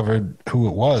discovered who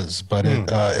it was. But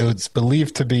it was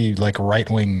believed to be like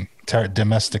right-wing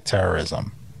domestic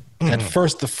terrorism. At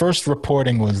first, the first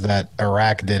reporting was that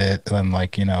Iraq did it, and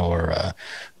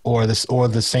or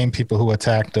the same people who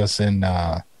attacked us on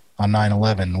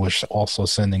 9/11 was also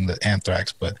sending the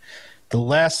anthrax. But the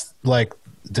last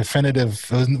definitive,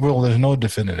 there's no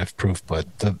definitive proof, but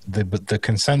the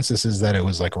consensus is that it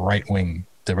was like right-wing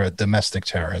domestic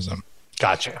terrorism.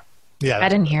 Gotcha. Yeah, I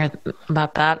didn't hear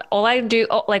about that. All I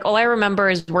remember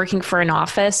is working for an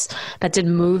office that did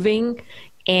moving,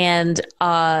 and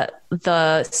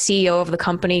the CEO of the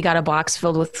company got a box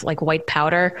filled with like white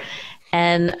powder.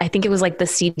 And I think it was like the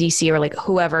CDC or like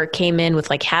whoever came in with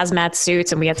like hazmat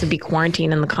suits, and we had to be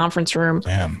quarantined in the conference room.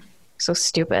 Damn. So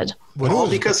stupid. All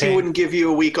because he wouldn't give you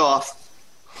a week off.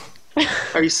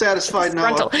 Are you satisfied,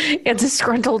 Noah? A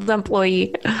disgruntled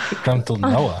employee. Disgruntled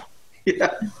Noah.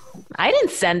 Yeah. I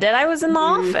didn't send it. I was in the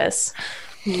office.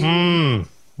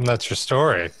 That's your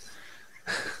story.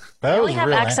 I only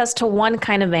have access to one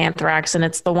kind of anthrax, and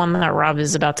it's the one that Rob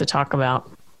is about to talk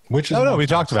about. Which is no, we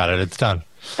talked about it. It's done.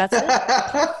 That's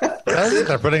it.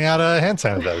 They're putting out a hand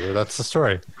sanitizer. That's the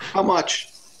story. How much?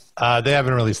 They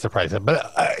haven't released the price yet,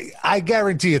 but I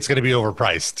guarantee it's going to be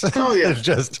overpriced. Oh, yeah. It's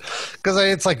just because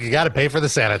it's like you got to pay for the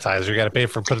sanitizer. You got to pay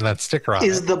for putting that sticker on.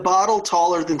 Is the bottle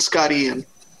taller than Scott Ian?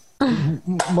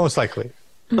 Most likely.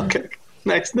 Okay.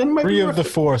 Next. Then 3 of the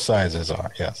 4 sizes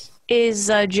are, yes.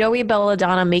 Is Joey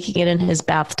Belladonna making it in his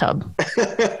bathtub?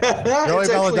 Joey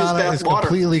Belladonna is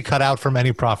completely cut out from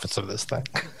any profits of this thing.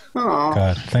 Oh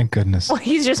God, thank goodness. Well,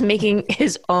 he's just making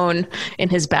his own in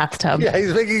his bathtub. Yeah,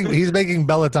 he's making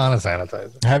Belladonna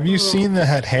sanitizer. Have you seen the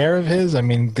hair of his? I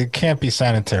mean, it can't be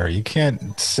sanitary. You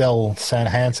can't sell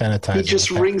hand sanitizer. He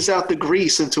just wrings out the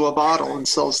grease into a bottle and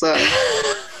sells that.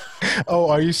 Oh,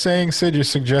 are you saying, Sid, you're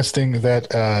suggesting that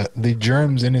the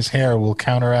germs in his hair will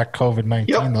counteract COVID-19?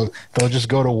 Yep. They'll just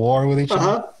go to war with each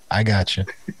other? I got you.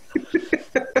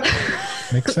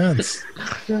 Makes sense.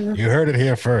 You heard it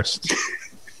here first.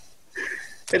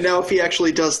 And now if he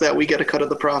actually does that, we get a cut of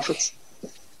the profits.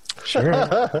 Sure.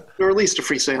 Or at least a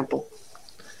free sample.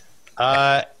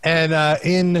 And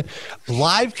in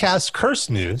livecast curse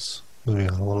news, moving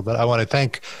on a little bit, I want to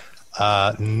thank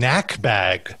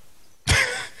Knackbag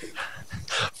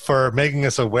for making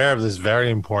us aware of this very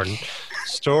important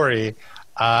story.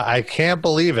 I can't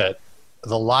believe it.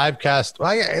 The livecast,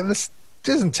 this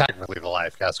isn't technically the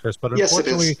livecast curse, but yes,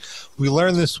 unfortunately, we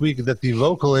learned this week that the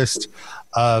vocalist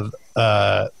of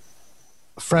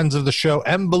friends of the show,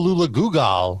 Mbulula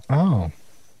Google,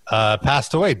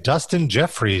 passed away. Dustin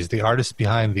Jeffries, the artist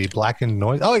behind the Black and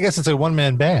Noise. Oh, I guess it's a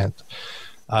one-man band.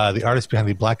 The artist behind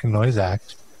the Black and Noise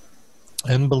Act,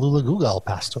 Mbulula Google,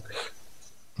 passed away.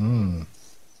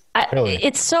 Really?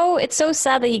 It's so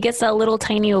sad that he gets that little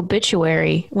tiny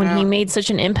obituary when he made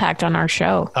such an impact on our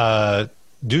show.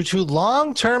 Due to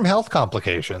long-term health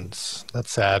complications.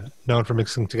 That's sad. Known for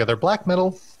mixing together black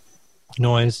metal,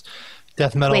 noise,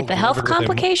 death metal. Wait, the health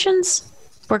complications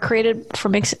were created for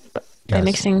mixing.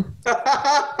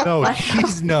 No,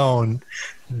 he's known.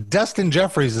 Dustin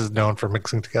Jeffries is known for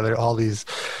mixing together all these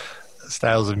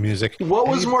styles of music. What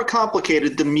was more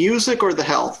complicated, the music or the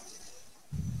health?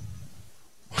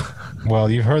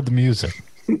 Well, you've heard the music.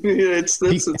 It's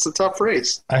a tough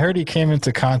race. I heard he came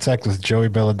into contact with Joey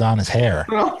Belladonna's hair.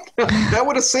 Well, that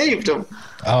would have saved him.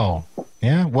 Oh,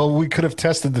 yeah? Well, we could have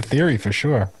tested the theory for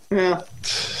sure. Yeah.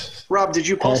 Rob, did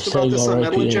you post about this on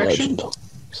Metal Injection?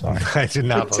 Sorry. I did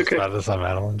not post okay. about this on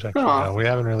Metal Injection. No, we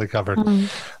haven't really covered it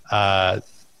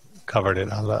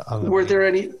on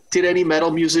the Did any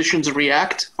metal musicians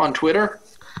react on Twitter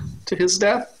to his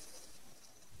death?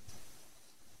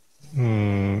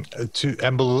 To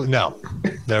Mbulula, no,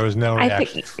 there was no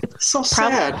reaction. So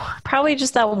sad. Probably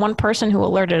just that one person who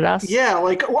alerted us. Yeah,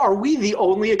 like, are we the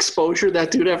only exposure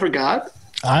that dude ever got?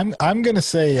 I'm gonna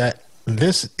say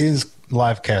this is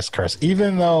livecast curse,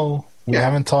 even though we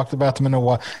haven't talked about them in a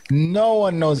while. No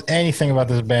one knows anything about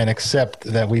this band except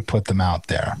that we put them out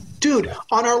there. Dude,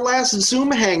 on our last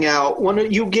Zoom hangout, when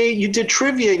you did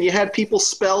trivia and you had people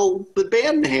spell the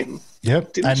band name.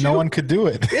 Yep, and no one could do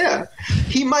it. Yeah,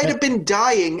 he might have been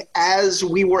dying as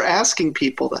we were asking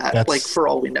people that. Like, for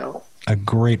all we know. A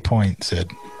great point,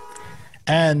 Sid.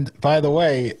 And by the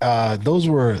way, those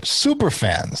were super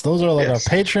fans. Those are like our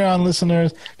Patreon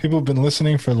listeners. People have been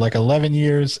listening for like 11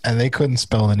 years, and they couldn't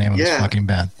spell the name of this fucking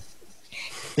band.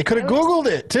 They could have Googled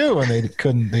it too, and they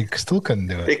couldn't. They still couldn't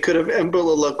do it. They could have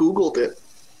Mbulula Googled it.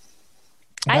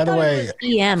 By the way, it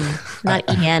was EM, not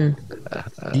EN.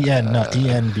 EN, not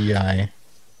ENBI.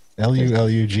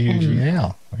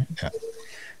 LULUGUGAL. Yeah.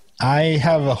 I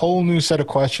have a whole new set of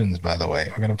questions, by the way.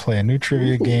 We're going to play a new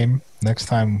trivia game next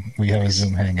time we have a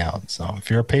Zoom hangout. So if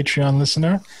you're a Patreon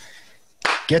listener,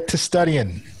 get to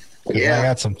studying. Yeah. I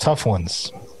got some tough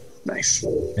ones. Nice.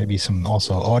 Maybe some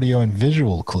also audio and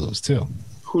visual clues, too.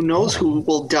 Who knows who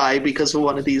will die because of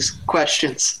one of these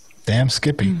questions? Damn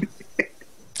Skippy.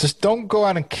 Just don't go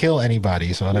out and kill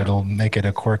anybody so that it'll make it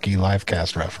a quirky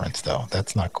livecast reference, though.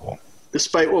 That's not cool.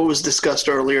 Despite what was discussed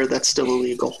earlier, that's still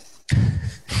illegal.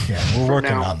 Yeah, we're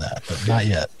working on that, but not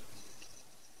yet.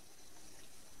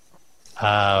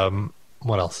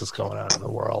 What else is going on in the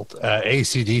world?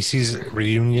 AC/DC's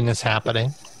reunion is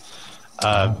happening.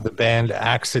 The band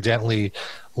accidentally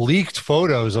leaked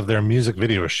photos of their music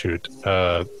video shoot,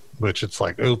 which it's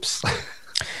like, oops.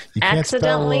 You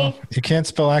can't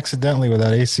spell accidentally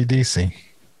without AC/DC.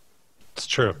 It's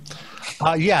true.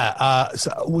 So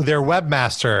their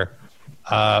webmaster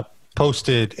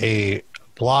posted a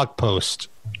blog post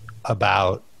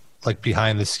about like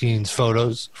behind the scenes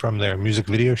photos from their music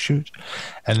video shoot,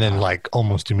 and then like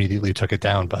almost immediately took it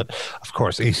down. But of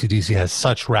course, AC/DC has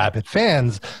such rabid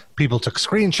fans. People took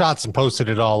screenshots and posted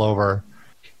it all over.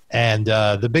 And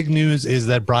the big news is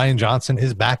that Brian Johnson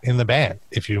is back in the band.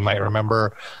 If you might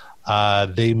remember,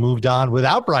 they moved on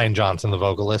without Brian Johnson, the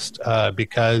vocalist,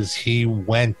 because he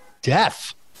went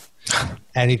deaf,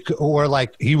 and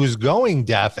he was going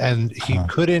deaf, and he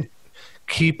couldn't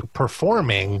keep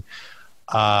performing,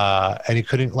 and he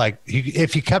couldn't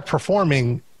if he kept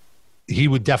performing, he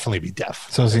would definitely be deaf.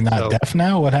 So is he not deaf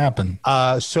now? What happened?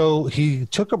 So he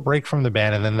took a break from the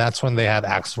band, and then that's when they had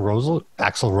Axl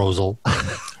Rosenberg.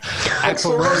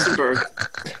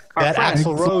 That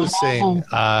Axl Rose thing.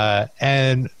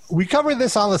 And we covered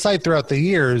this on the site throughout the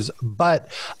years, but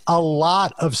a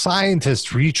lot of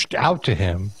scientists reached out to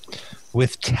him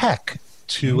with tech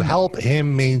to help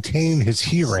him maintain his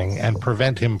hearing and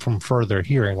prevent him from further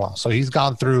hearing loss. So he's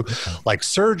gone through like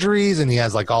surgeries, and he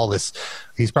has like all this.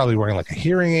 He's probably wearing like a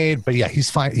hearing aid, but yeah,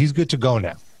 he's fine. He's good to go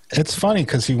now. It's funny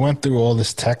because he went through all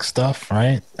this tech stuff,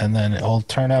 right? And then it all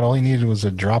turned out all he needed was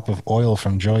a drop of oil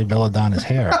from Joey Belladonna's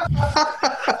hair.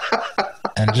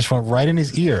 And it just went right in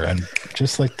his ear. And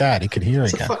just like that, he could hear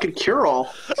It's again. a fucking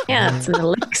cure-all. Yeah, it's an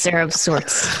elixir of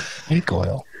sorts. Snake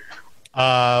oil.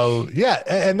 Yeah,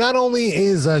 and not only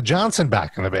is Johnson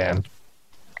back in the band,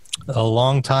 a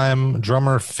longtime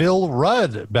drummer Phil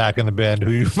Rudd back in the band,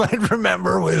 who you might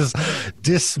remember was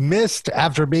dismissed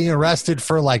after being arrested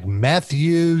for like meth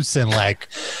use and like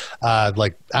I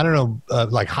don't know,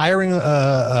 like hiring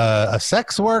a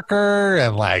sex worker,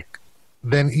 and like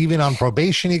then even on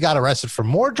probation he got arrested for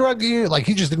more drug use. Like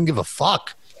he just didn't give a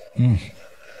fuck.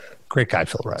 Great guy,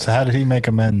 Phil Rudd. So how did he make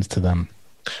amends to them?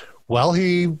 Well,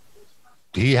 he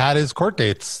had his court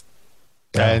dates.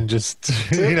 And just,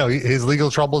 his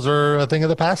legal troubles are a thing of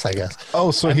the past, I guess.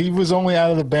 Oh, so he was only out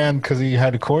of the band because he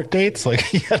had court dates? Like,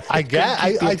 I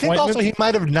think also he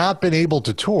might have not been able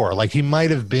to tour. Like, he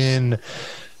might have been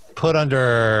put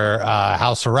under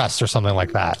house arrest or something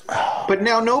like that. But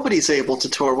now nobody's able to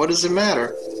tour. What does it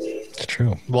matter? It's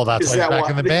true. Well, that's why he's back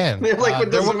in the band. They're like,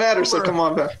 it doesn't matter, so come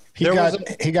on back.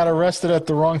 He got arrested at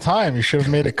the wrong time. You should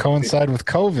have made it coincide with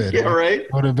COVID. Yeah, right.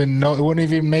 It would have been it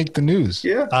wouldn't even make the news.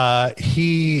 Yeah.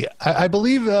 I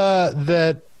believe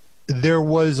that there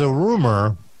was a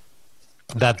rumor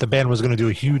that the band was going to do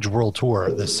a huge world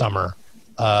tour this summer.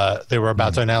 They were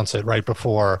about to announce it right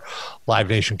before Live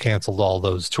Nation canceled all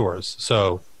those tours.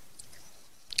 So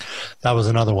that was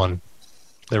another one.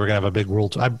 They were going to have a big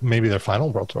world tour, maybe their final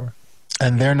world tour.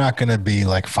 And they're not going to be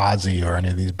like Fozzy or any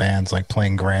of these bands like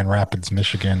playing Grand Rapids,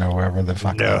 Michigan, or wherever the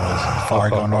fuck it was.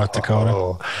 Fargo, North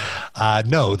Dakota.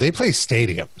 No, they play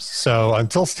stadiums. So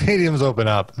until stadiums open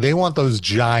up, they want those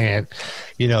giant,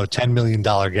 $10 million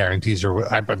guarantees, or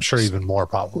I'm sure even more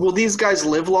probably. Will these guys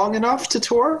live long enough to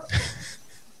tour?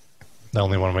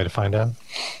 Only one way to find out.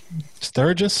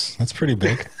 Sturgis? That's pretty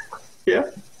big. Yeah.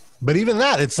 But even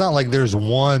that, it's not like there's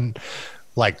one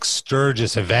like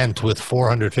Sturgis event with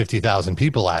 450,000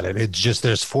 people at it. It's just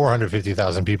there's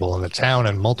 450,000 people in the town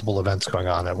and multiple events going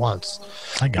on at once.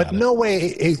 No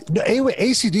way.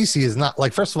 AC/DC is not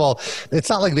like, first of all, it's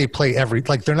not like they play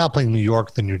they're not playing New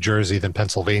York, then New Jersey, then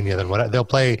Pennsylvania, then whatever. They'll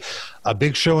play a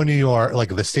big show in New York,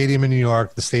 like the stadium in New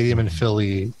York, the stadium in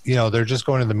Philly. They're just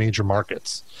going to the major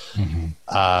markets. And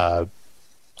I'm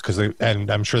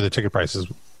sure the ticket prices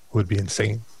would be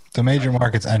insane. The major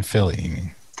markets and Philly, you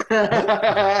mean?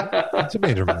 It's a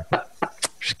major market.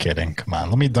 Just kidding. Come on.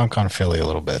 Let me dunk on Philly a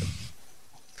little bit.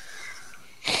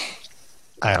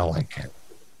 I don't like it.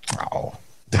 Oh.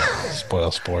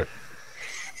 Spoil sport.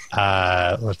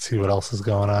 Let's see what else is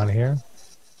going on here.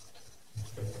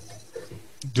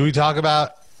 Do we talk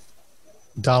about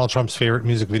Donald Trump's favorite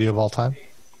music video of all time?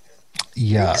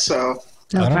 Yeah. I think so.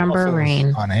 November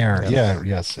Rain. On air. Yeah.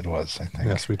 Yes, it was, I think.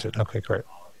 Yes, we did. Okay, great.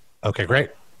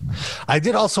 I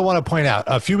did also want to point out,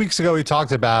 a few weeks ago we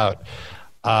talked about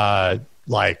Mustaine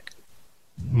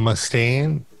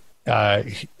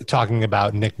talking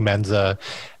about Nick Menza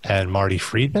and Marty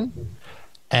Friedman.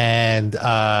 And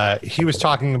he was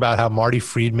talking about how Marty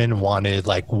Friedman wanted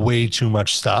like way too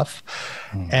much stuff.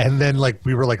 And then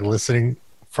we were listening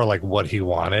for what he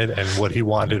wanted. And what he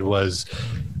wanted was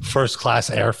first class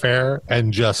airfare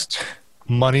and just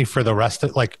money for the rest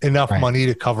of enough money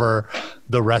to cover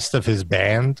the rest of his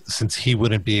band, since he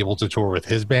wouldn't be able to tour with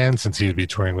his band since he would be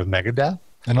touring with Megadeth.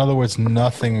 In other words,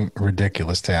 nothing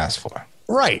ridiculous to ask for.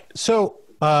 Right. So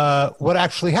what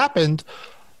actually happened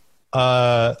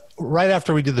right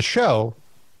after we did the show,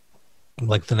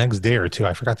 the next day or two,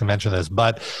 I forgot to mention this,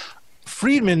 but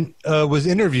Friedman was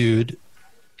interviewed.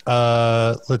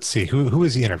 Let's see, who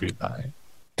was he interviewed by?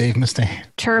 Dave Mustaine.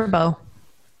 Turbo.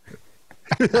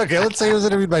 Okay, let's say he was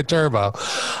interviewed by Turbo.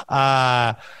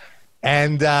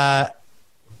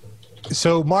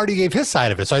 So Marty gave his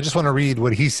side of it. So I just want to read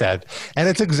what he said. And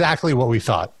it's exactly what we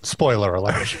thought. Spoiler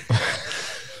alert.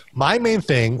 My main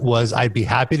thing was I'd be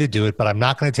happy to do it, but I'm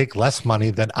not going to take less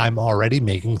money than I'm already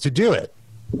making to do it.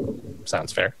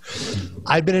 Sounds fair.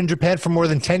 I've been in Japan for more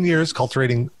than 10 years,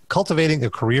 cultivating a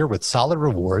career with solid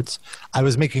rewards. I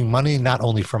was making money not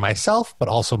only for myself, but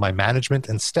also my management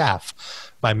and staff.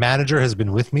 My manager has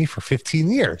been with me for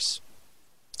 15 years.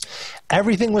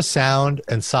 Everything was sound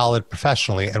and solid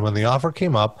professionally, and when the offer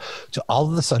came up to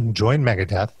all of a sudden join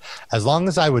Megadeth, as long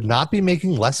as I would not be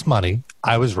making less money,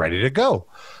 I was ready to go.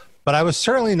 But I was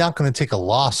certainly not going to take a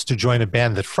loss to join a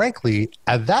band that, frankly,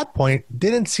 at that point,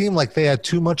 didn't seem like they had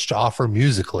too much to offer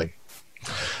musically.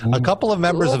 A couple of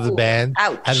members of the band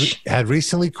had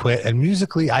recently quit, and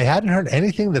musically, I hadn't heard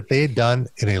anything that they had done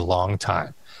in a long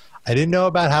time. I didn't know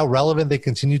about how relevant they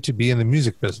continued to be in the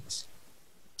music business.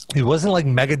 It wasn't like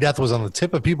Megadeth was on the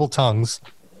tips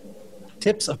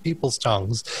of people's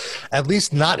tongues, at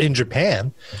least not in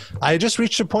Japan. I just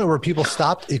reached a point where people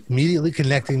stopped immediately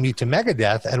connecting me to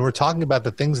Megadeth and were talking about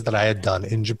the things that I had done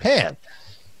in Japan.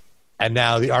 And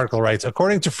now the article writes,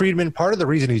 according to Friedman, part of the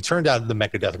reason he turned down the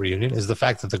Megadeth reunion is the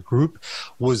fact that the group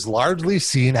was largely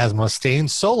seen as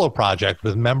Mustaine's solo project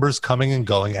with members coming and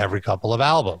going every couple of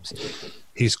albums.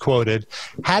 He's quoted,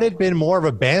 had it been more of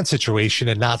a band situation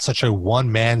and not such a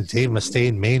one-man Dave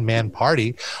Mustaine main man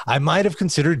party, I might have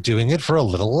considered doing it for a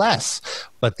little less.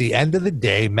 But at the end of the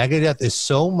day, Megadeth is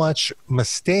so much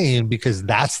Mustaine because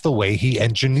that's the way he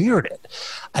engineered it.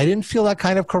 I didn't feel that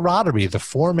kind of camaraderie, the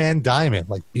four-man diamond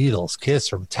like Beatles,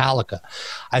 Kiss, or Metallica.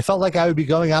 I felt like I would be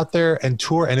going out there and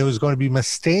tour and it was going to be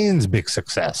Mustaine's big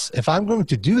success. If I'm going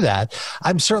to do that,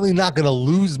 I'm certainly not going to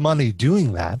lose money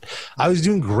doing that. I was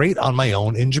doing great on my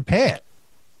own in Japan.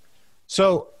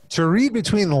 So to read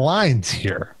between the lines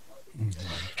here,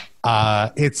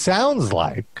 it sounds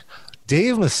like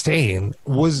Dave Mustaine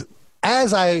was,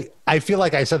 as I feel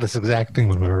like I said this exact thing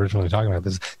when we were originally talking about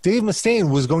this, Dave Mustaine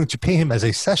was going to pay him as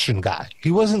a session guy. He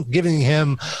wasn't giving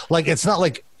him, like, it's not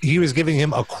like he was giving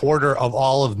him a quarter of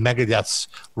all of Megadeth's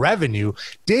revenue.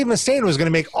 Dave Mustaine was going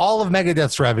to make all of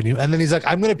Megadeth's revenue, and then he's like,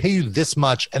 I'm going to pay you this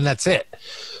much, and that's it.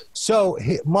 So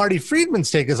Marty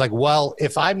Friedman's take is like, well,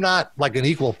 if I'm not like an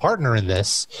equal partner in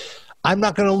this, I'm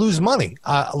not going to lose money.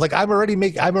 Like I'm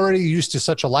already used to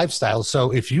such a lifestyle.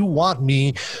 So if you want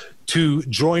me to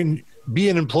be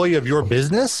an employee of your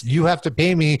business, you have to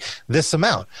pay me this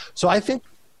amount. So I think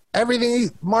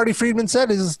everything Marty Friedman said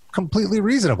is completely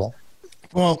reasonable.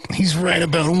 Well, he's right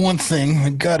about one thing. I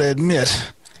gotta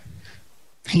admit,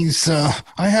 I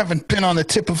haven't been on the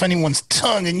tip of anyone's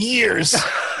tongue in years.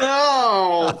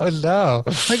 No. Oh no!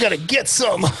 I gotta get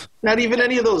some. Not even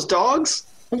any of those dogs?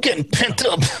 I'm getting pent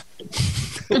up.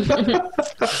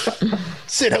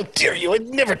 Sid, how dare you? I'd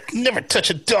never touch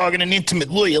a dog in an intimate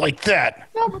way like that.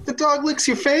 No, but the dog licks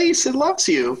your face. It loves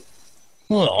you.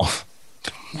 Well,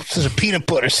 this is a peanut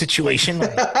butter situation.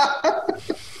 The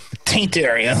taint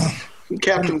area.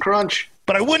 Captain Crunch.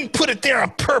 But I wouldn't put it there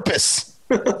on purpose.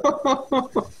 No,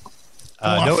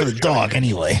 for the dog,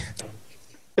 anyway.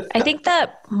 I think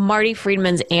that Marty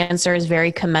Friedman's answer is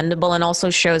very commendable and also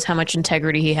shows how much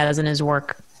integrity he has in his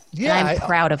work. Yeah, and I'm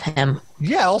proud of him.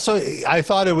 Yeah, also, I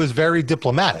thought it was very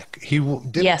diplomatic. He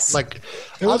didn't, yes. Like,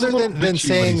 other than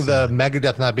saying the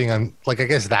Megadeth not being on, like, I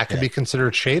guess that could be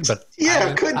considered shade, but...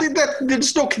 Yeah,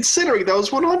 there's no considering. That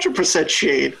was 100%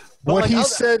 shade. What he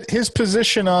said, his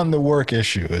position on the work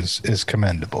issue is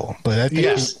commendable. But I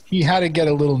think he had to get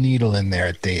a little needle in there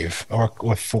at Dave, or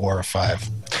with 4 or 5.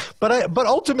 But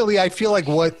ultimately, I feel like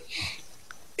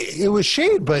it was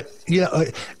shade, but, you know,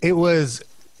 it was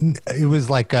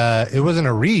like it wasn't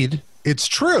a read. It's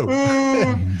true.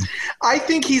 I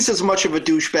think he's as much of a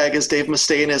douchebag as Dave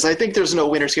Mustaine is. I think there's no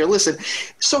winners here. Listen,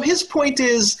 so his point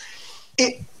is,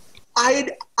 I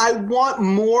want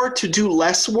more to do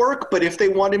less work, but if they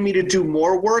wanted me to do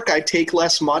more work, I'd take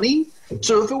less money.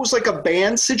 So if it was like a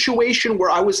band situation where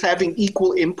I was having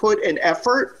equal input and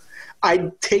effort,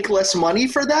 I'd take less money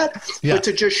for that. Yeah. But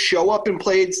to just show up and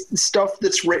play stuff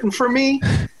that's written for me,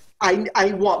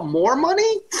 I want more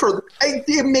money for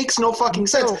it. Makes no fucking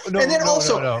sense.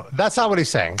 No. That's not what he's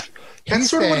saying. That's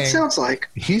sort of what it sounds like.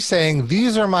 He's saying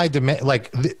these are my demands.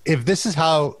 Like if this is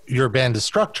how your band is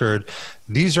structured,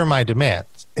 these are my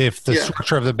demands. If the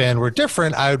structure of the band were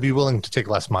different, I would be willing to take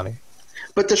less money.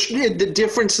 But the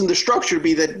difference in the structure would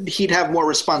be that he'd have more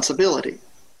responsibility.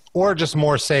 Or just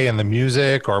more say in the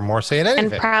music or more say in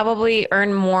anything. And probably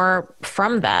earn more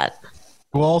from that.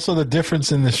 Well, also the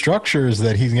difference in the structure is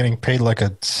that he's getting paid like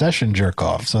a session jerk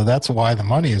off. So that's why the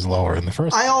money is lower in the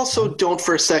first place. I also don't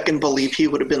for a second believe he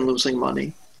would have been losing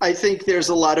money. I think there's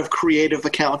a lot of creative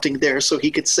accounting there, so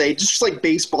he could say, just like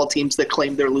baseball teams that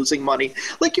claim they're losing money,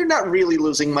 like you're not really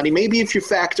losing money. Maybe if you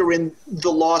factor in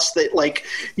the loss that like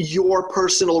your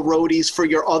personal roadies for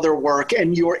your other work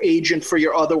and your agent for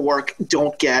your other work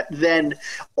don't get, then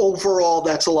overall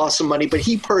that's a loss of money. But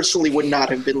he personally would not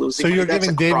have been losing money. So you're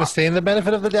giving Dave Mustaine the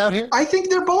benefit of the doubt here? I think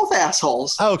they're both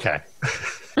assholes. Oh, okay.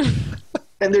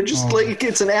 And they're just like,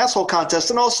 it's an asshole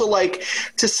contest. And also, like,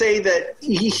 to say that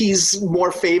he's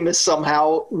more famous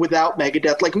somehow without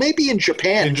Megadeth, like maybe in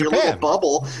Japan, your little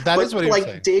bubble. That is what he was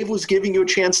saying. Dave was giving you a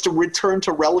chance to return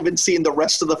to relevancy in the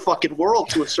rest of the fucking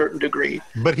world to a certain degree.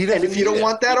 But he doesn't. And if you don't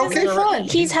want that, okay, fine.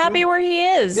 He's happy where he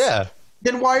is. Yeah.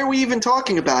 Then why are we even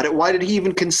talking about it? Why did he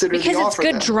even consider the offer? Because it's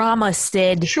good drama,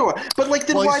 Sid. Sure. But, like,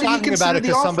 then why did he consider the offer?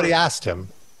 Because somebody asked him.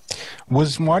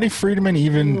 Was Marty Friedman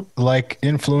even like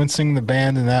influencing the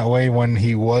band in that way when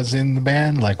he was in the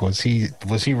band? Like, was he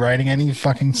writing any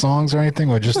fucking songs or anything,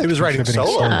 or just he was writing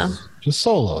solos? Yeah. Just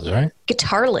solos, right?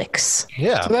 Guitar licks.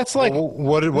 Yeah. So that's like, well,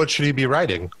 what should he be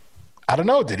writing? I don't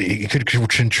know. Did he could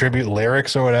contribute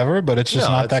lyrics or whatever? But it's just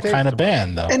No, not it's that kind of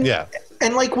band, though. And, Yeah.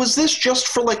 And like, was this just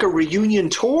for like a reunion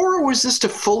tour, or was this to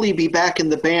fully be back in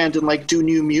the band and like do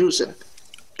new music?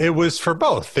 It was for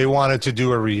both. They wanted to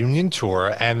do a reunion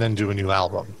tour and then do a new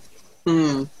album.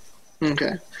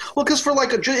 Okay. Well, because for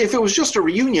like if it was just a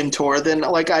reunion tour, then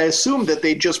like I assumed that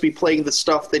they'd just be playing the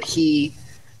stuff that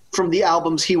from the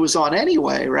albums he was on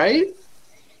anyway, right?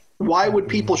 Why would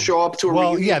people show up to a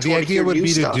reunion tour? The idea would be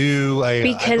stuff? to do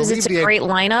because it's a great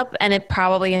lineup, and it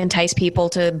probably entice people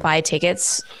to buy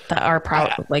tickets that are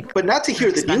probably like. But not to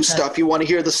hear the new stuff. You want to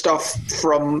hear the stuff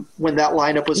from when that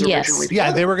lineup was originally.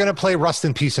 Yeah, they were going to play Rust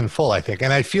in Peace in full, I think,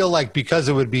 and I feel like because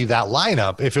it would be that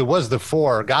lineup, if it was the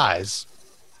four guys,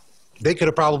 they could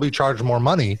have probably charged more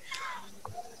money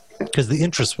because the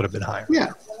interest would have been higher.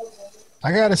 Yeah.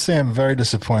 I gotta say, I'm very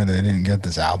disappointed they didn't get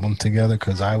this album together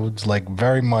because I was like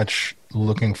very much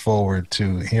looking forward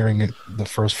to hearing it, the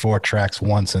first 4 tracks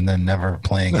once and then never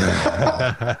playing it.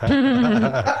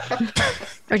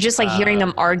 Or just like hearing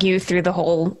them argue through the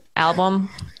whole album.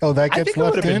 Oh, that I gets think it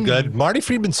would left have in. been good. Marty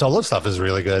Friedman's solo stuff is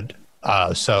really good,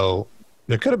 so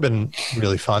it could have been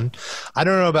really fun. I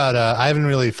don't know about. I haven't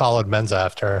really followed Menza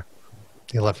after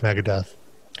he left Megadeth.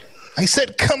 I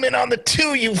said, "Come in on the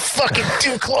 2, you fucking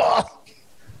Dewclaw."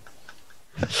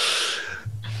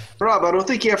 Rob, I don't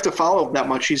think you have to follow him that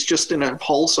much. He's just in a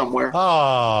hole somewhere.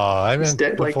 Oh, I meant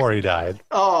dead, before he died.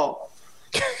 Oh.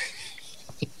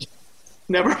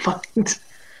 Never mind.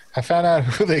 I found out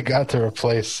who they got to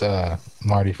replace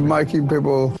Marty Friedman. Mikey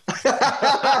Bibble.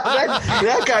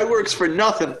 that guy works for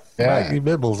nothing. Yeah. Mikey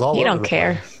Bibbles all You over don't the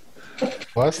care.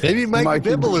 What? Maybe Mikey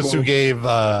Bibble is who gave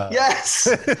Yes.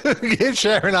 gave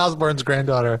Sharon Osbourne's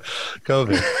granddaughter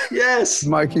COVID. Yes.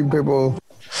 Mikey Bibble.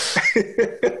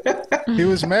 He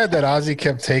was mad that Ozzy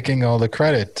kept taking all the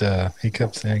credit. He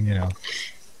kept saying, it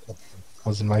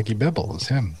wasn't Mikey Bibble, it was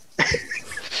him.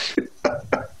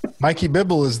 Mikey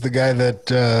Bibble is the guy that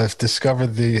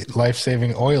discovered the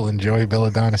life-saving oil in Joey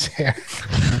Belladonna's hair.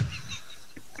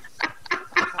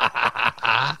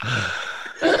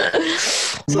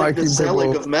 It's like the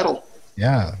Zelig of metal.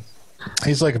 Yeah.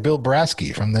 He's like Bill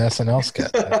Brasky from the SNL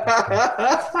sketch.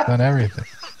 Done everything.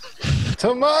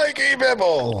 To Mikey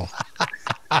Bibble.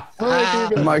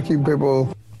 Mikey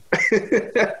Bibble.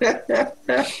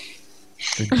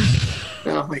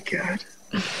 Oh my God.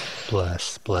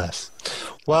 Bless.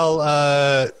 Well,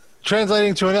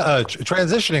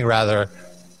 transitioning rather,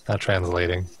 not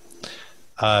translating,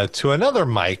 to another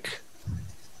Mike,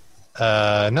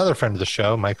 another friend of the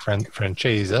show, Mike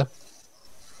Francesa.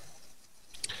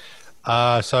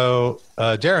 So,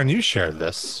 Darren, you shared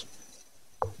this.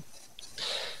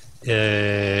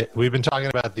 We've been talking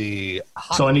about the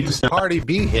So I need to stop. Cardi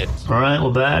B hit. All right,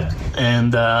 we're back,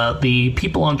 and the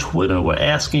people on Twitter were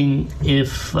asking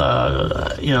if if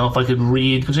I could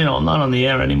read, because I'm not on the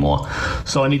air anymore,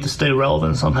 so I need to stay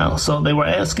relevant somehow. So they were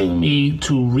asking me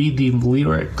to read the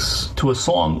lyrics to a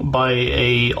song by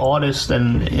a artist,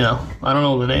 and I don't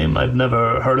know the name. I've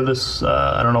never heard of this.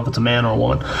 I don't know if it's a man or a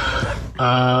woman,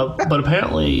 but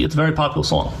apparently it's a very popular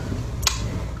song.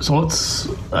 So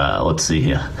let's see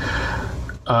here.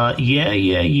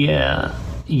 Yeah.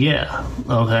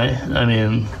 Okay. I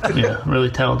mean, really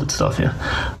talented stuff here.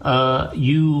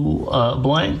 You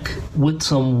blank with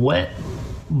some wet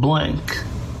blank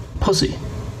pussy.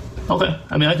 Okay.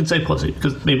 I mean, I can say pussy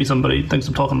because maybe somebody thinks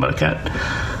I'm talking about a cat.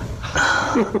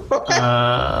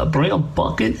 Bring a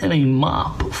bucket and a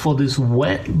mop for this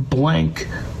wet blank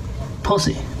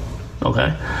pussy.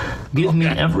 Okay? Give me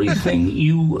everything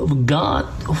you've got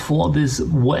for this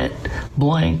wet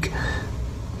blank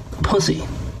pussy.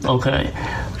 Okay?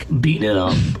 Beat it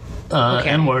up.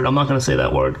 N-word. I'm not going to say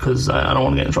that word because I don't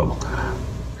want to get in trouble.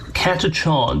 Catch a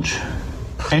charge.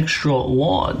 Extra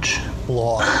large.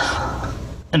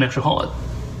 And extra hard.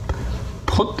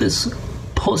 Put this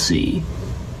pussy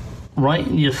right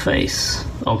in your face.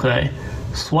 Okay?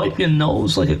 Swipe your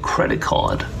nose like a credit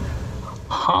card.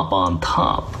 Hop on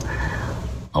top.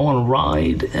 I want to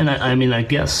ride, and I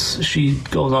guess she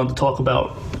goes on to talk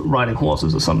about riding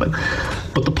horses or something.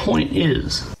 But the point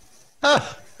is...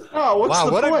 what's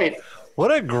the point? What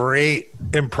a great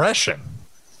impression.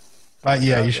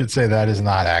 Yeah, you should say that is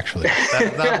not actually.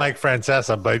 That's not Mike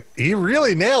Francesa, but he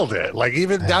really nailed it. Like,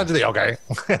 even down to the okay.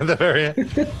 At the very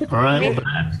end. All right, we're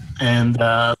back. And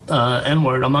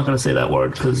N-word, I'm not going to say that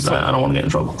word because I don't want to get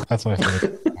in trouble. That's my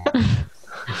favorite.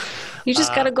 You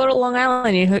just got to go to Long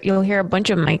Island. You'll hear a bunch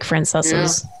of Mike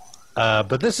Franceses. Yeah.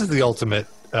 But this is the ultimate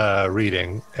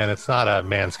reading, and it's not a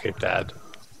Manscaped ad.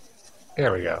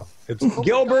 Here we go. It's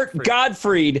Gilbert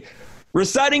Gottfried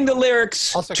reciting the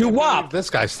lyrics to WAP. This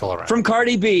guy's still around. From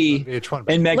Cardi B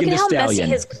and Megan Thee Stallion.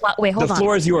 Wait, hold on. The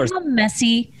floor is yours. Look how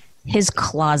messy his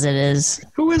closet is.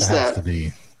 Who is that?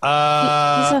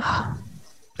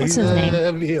 What's his name?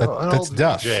 That's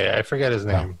Duff. DJ. I forget his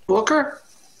name. Booker?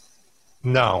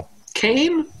 No.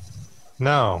 Kane?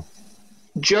 No.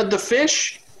 Judd the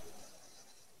Fish?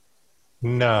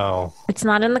 No. It's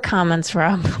not in the comments,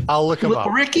 Rob. I'll look him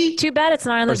up. Ricky? Too bad it's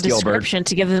not in the description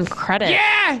to give them credit.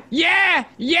 Yeah,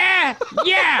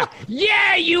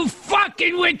 you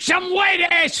fucking with some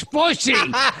wet-ass pussy.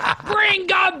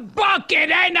 Bring a bucket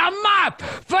and a mop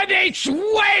for this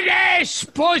wet-ass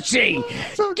pussy.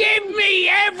 Give me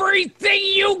everything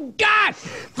you got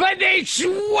for this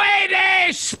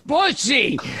wet-ass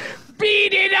pussy.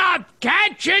 Beat it up,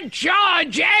 catch a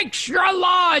charge, extra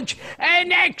large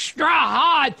and extra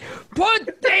hard.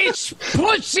 Put this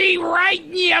pussy right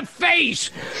in your face.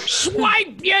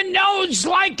 Swipe your nose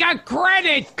like a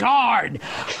credit card.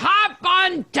 Hop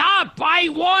on top, I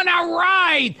wanna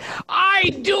ride. I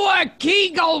do a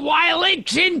Kegel while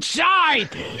it's inside.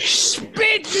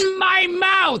 Spit in my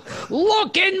mouth,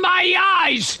 look in my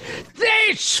eyes.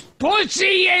 This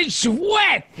pussy is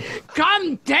wet.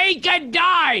 Come take a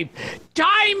dive.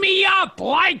 Tie me up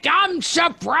like I'm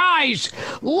surprised.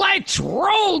 Let's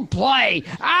role play.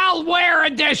 I'll wear a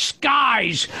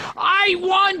disguise. I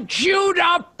want you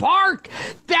to park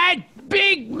that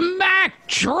Big Mac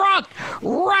truck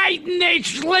right in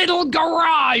this little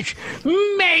garage.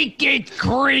 Make it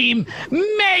cream.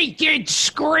 Make it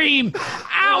scream.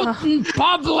 Out in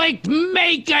public,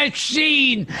 make a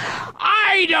scene.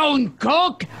 I don't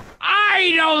cook.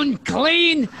 I don't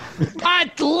clean,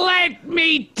 but let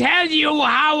me tell you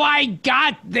how I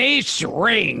got this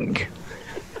ring.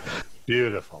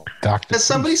 Beautiful. Has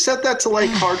somebody set that to like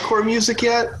hardcore music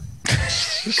yet?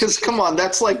 Because come on,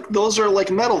 that's like those are like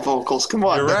metal vocals. Come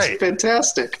on, that's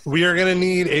fantastic. We are going to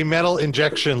need a Metal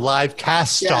Injection live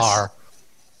cast star.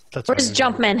 Yes. Where's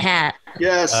Jumpman Hat?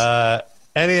 Yes.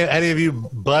 Any of you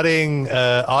budding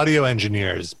audio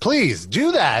engineers, please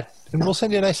do that, and we'll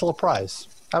send you a nice little prize.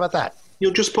 How about that?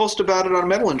 You'll just post about it on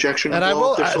Metal Injection. And I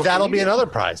will. That'll be another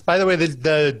prize. By the way,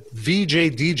 the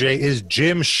VJ DJ is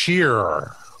Jim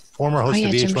Shearer, former host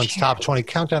of VH1's Top 20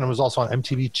 Countdown, and was also on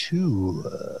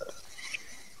MTV2.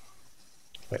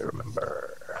 I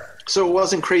remember. So it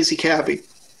wasn't Crazy Cabby.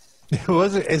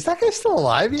 Is that guy still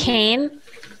alive? Kane.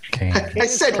 I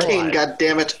said Kane. God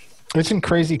damn it! Isn't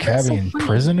Crazy Cabby in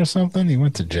prison or something? He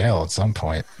went to jail at some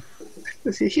point.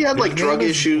 He had like drug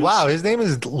issues. Wow, his name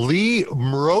is Lee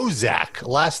Mrozak.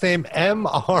 Last name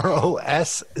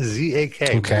Mroszak.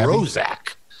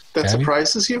 Mrozak. That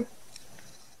surprises you?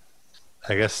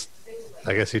 I guess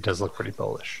he does look pretty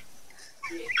Polish.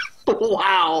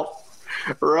 Wow.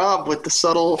 Rob with the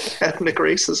subtle ethnic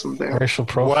racism there. Racial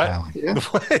profile. Yeah.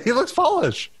 He looks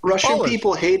Polish. Russian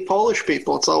people hate Polish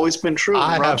people. It's always been true.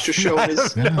 Rob's just showing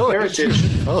his heritage.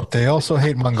 They also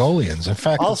hate Mongolians. In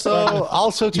fact,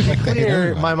 also to be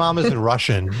clear, my mom isn't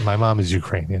Russian. My mom is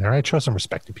Ukrainian. All right, show some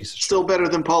respect, you piece of shit. Still better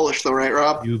than Polish, though, right,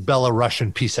 Rob? You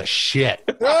Belarusian piece of shit.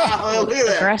 Look at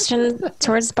that. Russian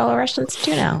towards Belarusians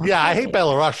too now. Yeah, I hate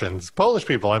Belarusians. Polish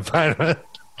people, I'm fine with.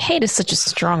 Hate is such a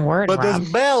strong word, but Rob. there's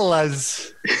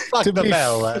Bellas. Fuck the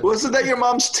Bellas. Wasn't that your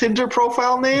mom's Tinder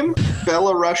profile name?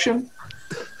 Belarusian?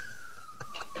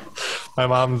 My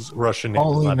mom's Russian name.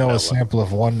 Only know a sample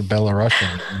of one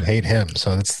Belarusian and hate him,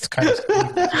 so it's kind of.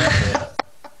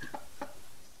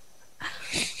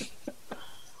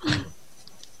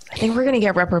 I think we're gonna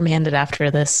get reprimanded after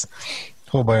this.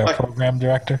 Oh, by our program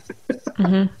director.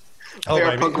 Mm-hmm. Oh,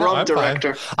 our pogrom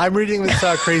director. I'm reading this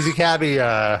Crazy Cabby.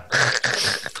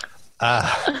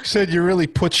 Said you're really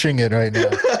pushing it right now.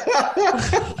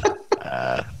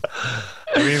 I'm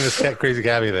reading this Crazy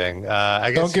Cabby thing.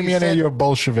 I guess don't give me any of your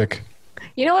Bolshevik.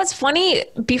 You know what's funny?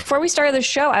 Before we started the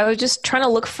show, I was just trying to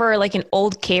look for like an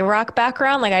old K-Rock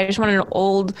background. Like I just wanted an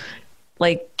old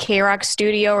like K-Rock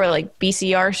studio or like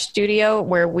BCR studio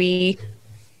where we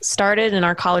started in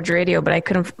our college radio, but I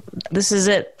couldn't. This is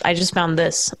it. I just found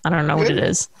this. I don't know what it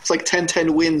is. It's like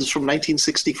 1010 Wins from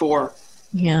 1964.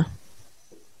 Yeah.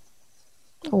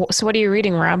 So what are you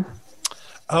reading, Rob?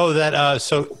 Oh, that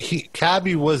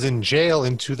Cabby was in jail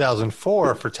in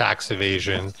 2004 for tax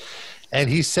evasion, and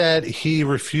he said he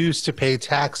refused to pay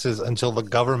taxes until the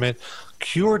government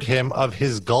cured him of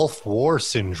his Gulf War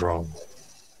syndrome.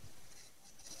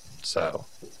 So,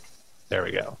 there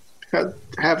we go.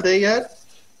 Have they yet?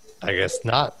 I guess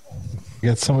not. You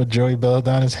got some of Joey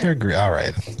Belladonna's hair grease. All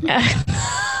right.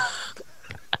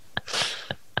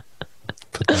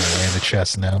 Put that away in the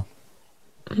chest now.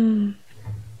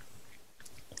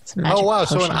 Oh, wow.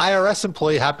 Potion. So an IRS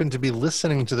employee happened to be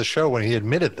listening to the show when he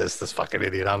admitted this fucking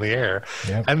idiot on the air,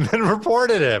 and then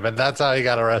reported him, and that's how he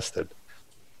got arrested.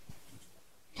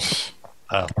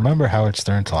 I remember Howard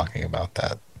Stern talking about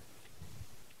that.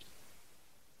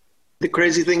 The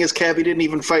crazy thing is, Cabby didn't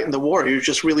even fight in the war. He was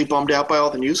just really bummed out by all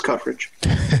the news coverage.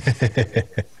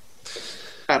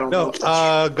 I don't know.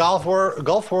 Gulf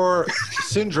War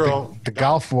syndrome. The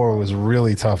Gulf War was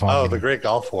really tough on the Great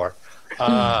Gulf War.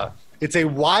 It's a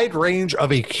wide range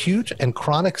of acute and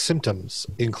chronic symptoms,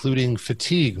 including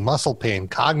fatigue, muscle pain,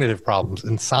 cognitive problems,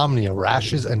 insomnia,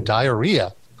 rashes, and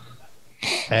diarrhea.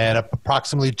 And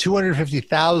approximately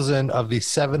 250,000 of the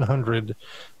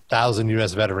 700,000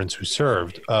 U.S. veterans who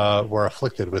served were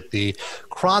afflicted with the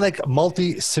chronic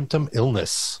multi-symptom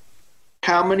illness.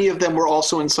 How many of them were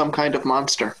also in some kind of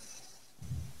monster?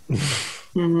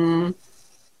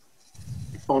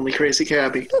 Only Crazy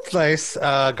Cabby. That's nice.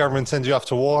 Government sends you off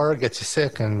to war, gets you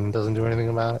sick, and doesn't do anything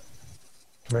about it.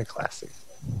 Very classy.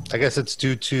 I guess it's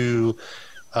due to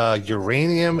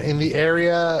uranium in the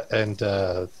area and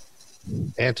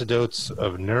antidotes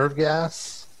of nerve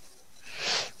gas.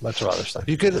 A bunch of other stuff.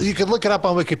 You could look it up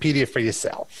on Wikipedia for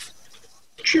yourself.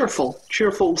 Cheerful,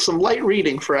 some light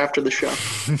reading for after the show.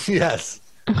 Yes.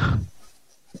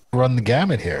 Run the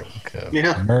gamut here.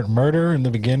 Yeah. Murder in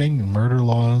the beginning, murder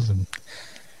laws, and.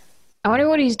 I wonder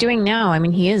what he's doing now. I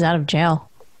mean, he is out of jail.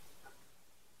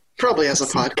 Probably has a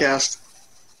podcast.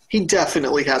 He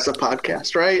definitely has a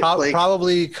podcast, right?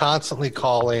 Probably constantly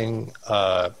calling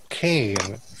Kane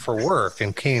for work,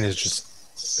 and Kane is just,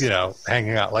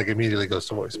 hanging out, like immediately goes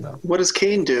to voicemail. What does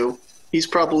Kane do? He's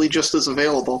probably just as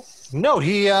available. No,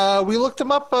 we looked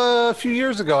him up a few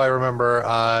years ago, I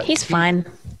remember. He's fine.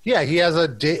 Yeah, he has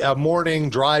a morning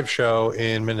drive show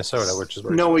in Minnesota, which is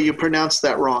no, you pronounced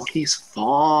that wrong. He's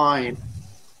fine.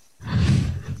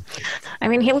 I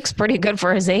mean, he looks pretty good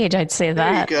for his age, I'd say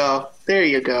that. There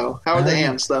you go. How are the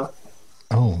hands, though?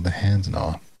 Oh, the hands,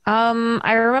 no.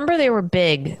 I remember they were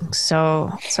big,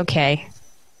 so it's okay.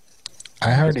 I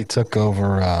heard he took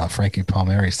over Frankie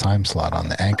Palmieri's time slot on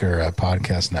the Anchor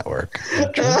podcast network.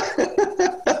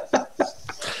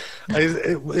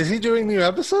 Is he doing new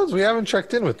episodes? We haven't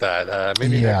checked in with that.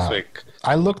 Maybe next week.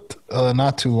 I looked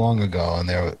not too long ago, and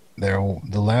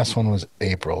the last one was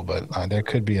April, but there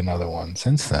could be another one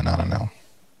since then. I don't know.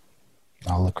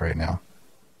 I'll look right now.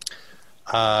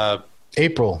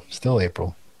 April, still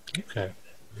April. Okay.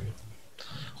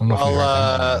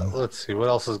 Well, let's see what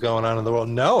else is going on in the world.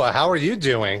 Noah, how are you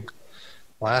doing?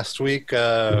 Last week we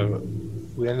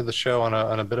ended the show on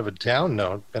a bit of a down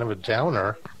note, bit of a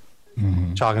downer.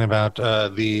 Talking about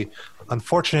the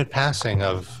unfortunate passing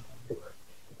of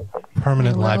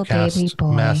permanent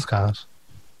livecast mascot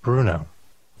Bruno.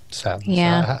 Sadly.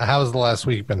 Yeah. So how's the last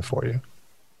week been for you?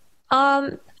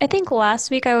 I think last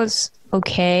week I was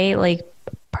okay, like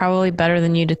probably better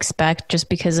than you'd expect, just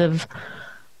because of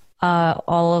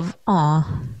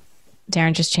Darren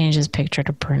just changed his picture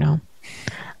to Bruno.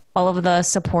 All of the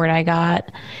support I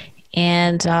got.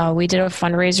 And we did a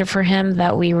fundraiser for him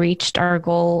that we reached our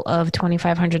goal of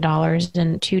 $2,500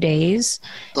 in 2 days.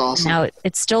 Awesome. Now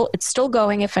it's still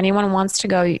going. If anyone wants to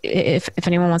go, if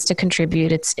anyone wants to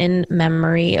contribute, it's in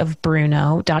memory of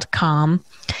Bruno.com.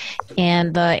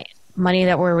 And the money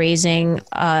that we're raising,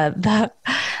 the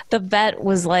vet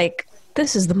was like,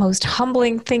 this is the most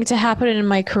humbling thing to happen in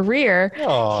my career.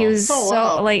 Aww. He was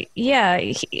so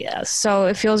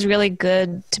it feels really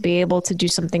good to be able to do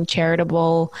something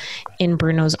charitable in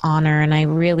Bruno's honor. And I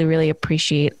really, really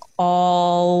appreciate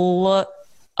all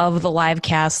of the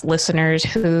Livecast listeners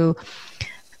who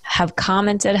have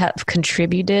commented, have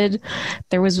contributed.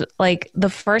 There was like the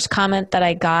first comment that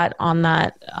I got on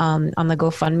that, on the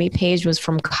GoFundMe page was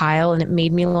from Kyle, and it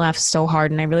made me laugh so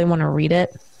hard, and I really want to read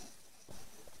it.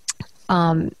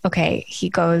 Okay, he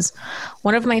goes,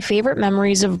 one of my favorite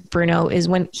memories of Bruno is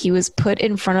when he was put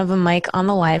in front of a mic on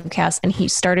the livecast and he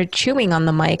started chewing on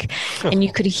the mic and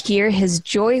you could hear his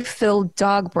joy-filled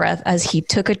dog breath as he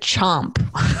took a chomp.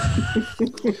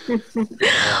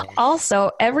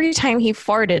 Also, every time he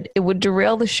farted, it would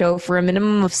derail the show for a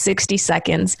minimum of 60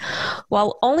 seconds.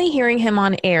 While only hearing him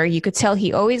on air, you could tell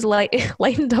he always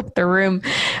lightened up the room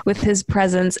with his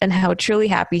presence and how truly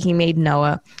happy he made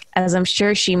Noah, as I'm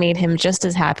sure she made him just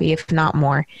as happy, if not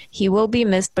more. He will be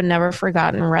missed but never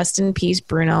forgotten. Rest in peace,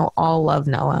 Bruno. All love,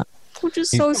 Noah. Which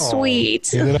is so sweet.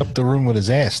 He lit up the room with his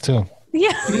ass, too.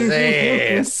 Yeah. His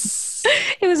ass.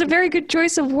 It was a very good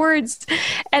choice of words.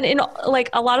 And in like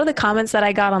a lot of the comments that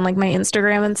I got on like my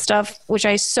Instagram and stuff, which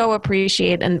I so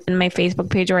appreciate, and in my Facebook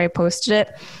page where I posted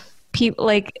it, people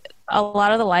like a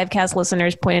lot of the Livecast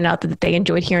listeners pointed out that they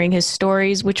enjoyed hearing his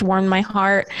stories, which warmed my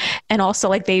heart. And also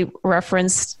like they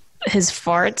referenced his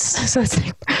farts. So it's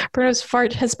like Bruno's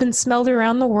fart has been smelled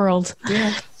around the world.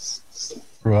 Yeah.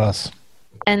 For us.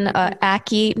 And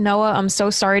Aki, Noah, I'm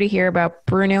so sorry to hear about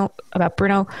Bruno.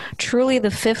 Truly the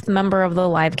 5th member of the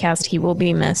Livecast. He will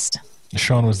be missed.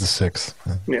 Sean was the 6th.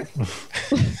 Yeah.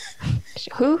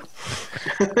 Who?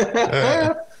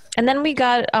 And then we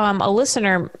got a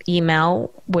listener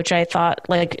email, which I thought,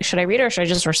 like, should I read it or should I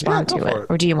just respond to it?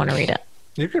 Or do you want to read it?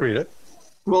 You can read it.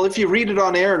 Well, if you read it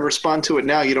on air and respond to it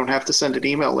now, you don't have to send an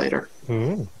email later.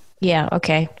 Mm. Yeah,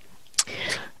 okay.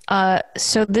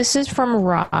 So this is from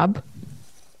Rob.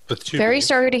 Very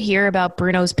sorry to hear about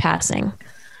Bruno's passing.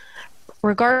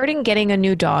 Regarding getting a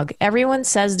new dog, everyone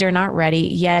says they're not ready,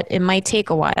 yet it might take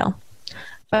a while.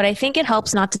 But I think it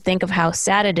helps not to think of how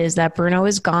sad it is that Bruno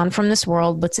is gone from this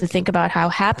world, but to think about how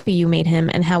happy you made him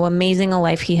and how amazing a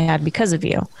life he had because of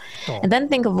you. Oh. And then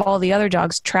think of all the other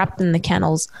dogs trapped in the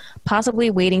kennels, possibly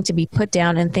waiting to be put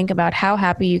down, and think about how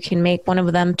happy you can make one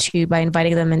of them too by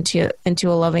inviting them into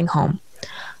a loving home.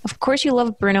 Of course you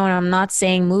love Bruno, and I'm not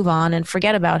saying move on and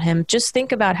forget about him. Just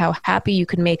think about how happy you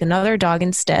could make another dog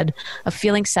instead of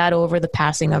feeling sad over the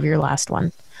passing of your last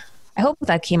one. I hope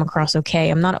that came across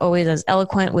okay. I'm not always as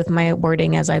eloquent with my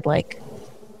wording as I'd like.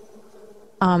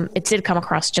 It did come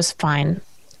across just fine.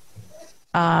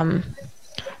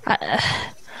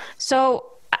 So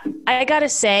I gotta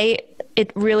say,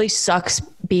 it really sucks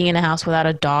being in a house without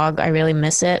a dog. I really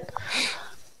miss it.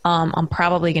 I'm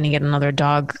probably going to get another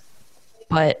dog.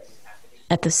 But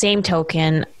at the same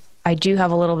token, I do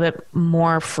have a little bit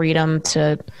more freedom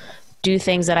to do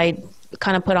things that I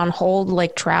kind of put on hold,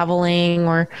 like traveling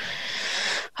or,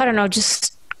 I don't know,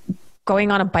 just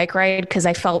going on a bike ride because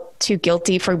I felt too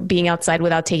guilty for being outside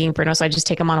without taking Bruno. So I just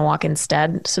take him on a walk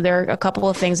instead. So there are a couple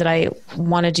of things that I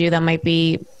want to do that might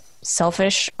be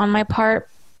selfish on my part,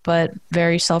 but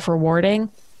very self-rewarding.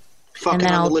 Fucking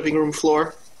on the living room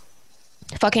floor.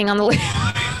 Fucking on the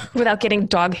without getting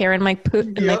dog hair in my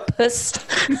my puss.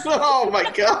 Oh my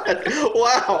god!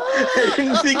 Wow, I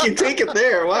didn't think you'd take it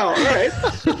there. Wow, all right.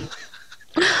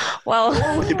 Well,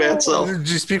 with your bad self. Did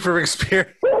you speak from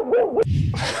experience?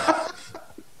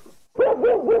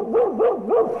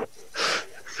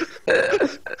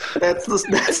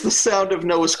 That's the sound of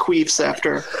Noah's queefs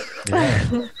after.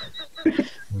 Yeah.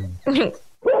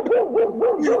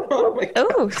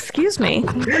 Oh, excuse me.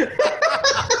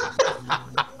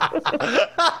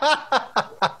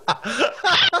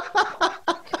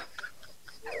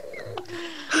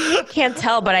 Can't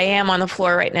tell, but I am on the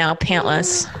floor right now,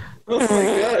 pantless. Oh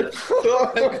my god!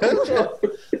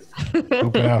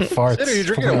 Open out farts. Sid, are you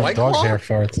drinking a White dog Claw? hair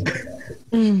farts.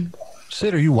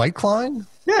 Sid, are you White Clawing?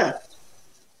 Yeah.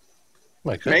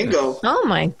 Mango. Oh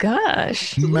my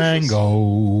gosh.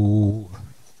 Mango.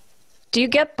 Do you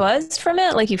get buzzed from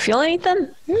it? Like you feel anything?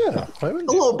 Yeah. A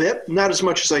little bit. Not as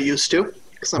much as I used to.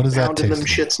 Because I'm pounding them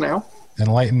shits now.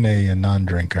 Enlighten a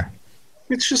non-drinker.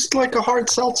 It's just like a hard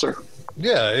seltzer.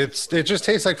 Yeah, it just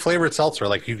tastes like flavored seltzer.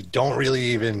 Like you don't really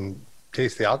even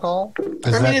taste the alcohol.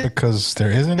 Is that because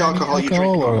there isn't any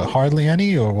alcohol or hardly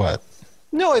any, or what?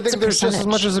 No, I think there's just as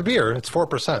much as a beer. It's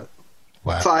 4%.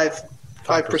 Wow.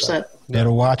 5%.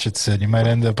 Better watch it, Sid. You might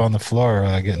end up on the floor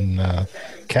getting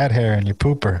cat hair in your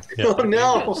pooper. Yeah. Oh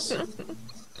no!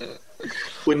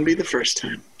 Wouldn't be the first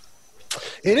time.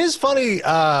 It is funny.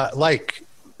 Like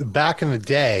back in the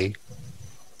day,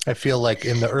 I feel like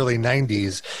in the early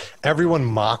 90s, everyone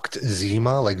mocked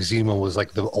Zima. Like Zima was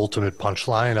like the ultimate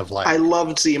punchline of like. I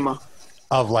loved Zima.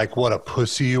 Of like what a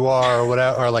pussy you are or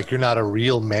whatever, or like you're not a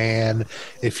real man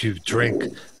if you drink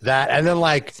that. And then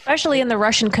like. Especially in the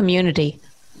Russian community.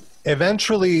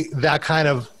 Eventually that kind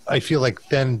of, I feel like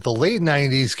then the late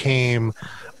 90s came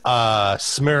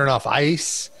Smirnoff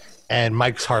Ice and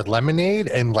Mike's Hard Lemonade,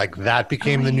 and like that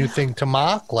became the new thing to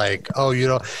mock. Like, oh, you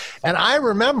know, and I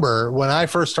remember when I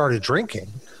first started drinking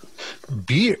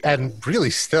beer, and really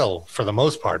still for the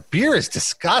most part, beer is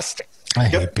disgusting. I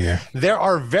hate beer. There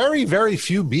are very, very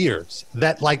few beers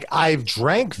that like I've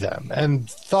drank them and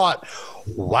thought,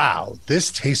 wow,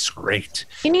 this tastes great.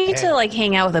 You need to like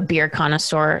hang out with a beer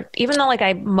connoisseur, even though like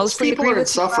I mostly people are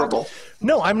insufferable.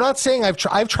 No, I'm not saying I've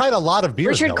tried a lot of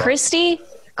beers. Richard Christie,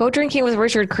 go drinking with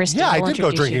Richard Christie. Yeah, I did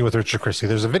go drinking with Richard Christie.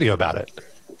 There's a video about it.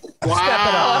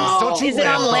 Wow. Don't you Is it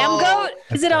on Lamb Goat?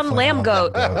 Is it on Lamb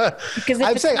Goat? Because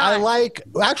I'm saying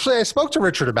actually, I spoke to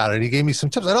Richard about it. He gave me some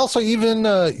tips. And also even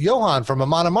Johan from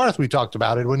Amon Amarth, we talked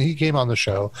about it when he came on the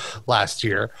show last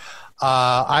year.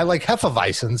 I like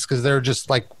Hefeweizens because they're just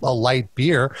like a light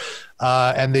beer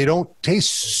and they don't taste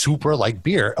super like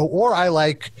beer. Or I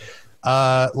like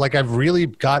I've really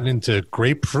gotten into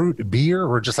grapefruit beer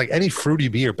or just like any fruity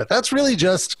beer, but that's really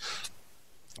just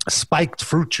spiked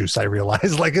fruit juice. I realize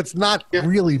it's not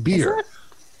really beer.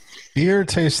 Beer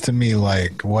tastes to me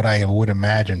like what I would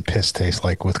imagine piss tastes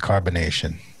like with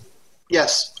carbonation.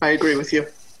 Yes, I agree with you.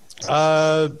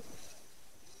 Yeah,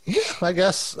 I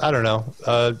guess. I don't know.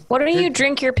 Why don't you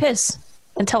drink your piss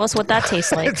and tell us what that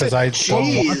tastes like? Because I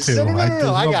don't want to. No, there's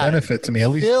no got benefit to me. At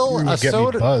least fill you would get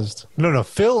me buzzed. No.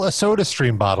 Fill a Soda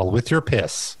Stream bottle with your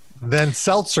piss. Then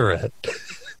seltzer it.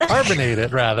 Carbonate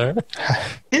it, rather.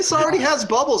 Piss already has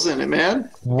bubbles in it, man.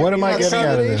 What am I getting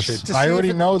out of this? I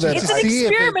already know that. It's an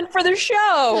experiment for the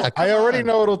show. I already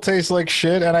know it'll taste like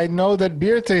shit, and I know that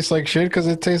beer tastes like shit because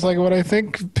it tastes like what I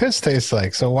think piss tastes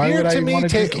like. So why would I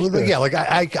want to drink either? Yeah,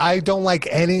 I don't like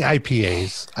any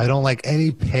IPAs. I don't like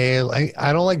any pale.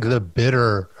 I don't like the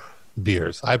bitter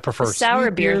beers. I prefer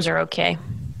sour beers are okay.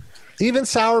 Even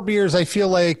sour beers, I feel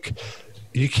like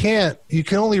you can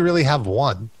only really have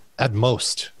one at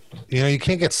most. You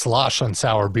can't get slosh on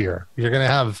sour beer. You're going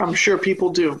to have... I'm sure people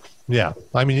do. Yeah.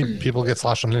 I mean, people get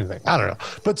slosh on anything. I don't know.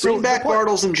 But bring back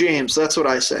Bartles and James. That's what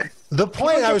I say. The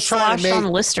point I was trying to make... on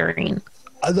Listerine.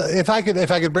 If I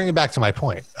could bring it back to my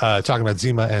point, talking about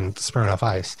Zima and Smirnoff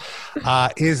Ice,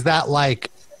 is that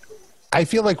I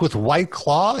feel like with White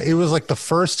Claw, it was the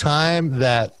first time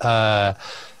that a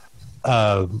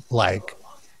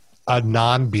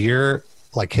non-beer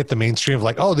hit the mainstream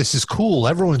of oh, this is cool.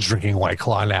 Everyone's drinking White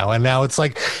Claw now. And now it's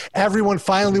everyone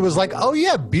finally was oh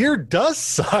yeah, beer does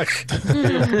suck.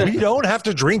 We don't have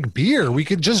to drink beer. We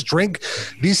could just drink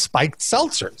these spiked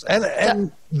seltzers.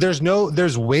 And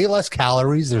there's way less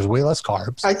calories. There's way less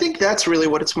carbs. I think that's really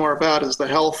what it's more about is the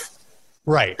health.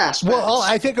 Right. Aspects. Well,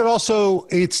 I think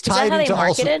it's tied into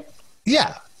marketed?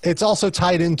 Yeah. It's also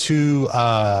tied into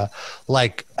how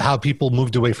people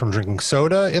moved away from drinking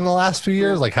soda in the last few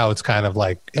years, how it's kind of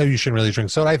oh, you shouldn't really drink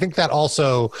soda. I think that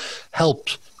also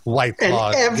helped White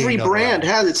Claw. And every brand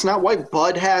has it. It's not White.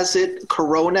 Bud has it.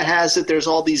 Corona has it. There's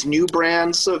all these new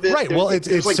brands of it. Right. Well, it's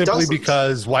simply dozens.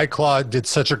 Because White Claw did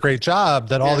such a great job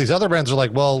that all these other brands are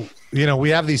well, we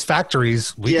have these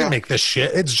factories. We can make this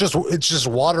shit. It's just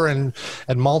water and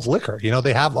malt liquor.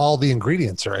 They have all the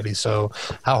ingredients already. So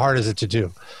how hard is it to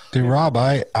do? Dude, Rob,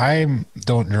 I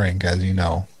don't drink, as you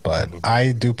know, but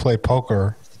I do play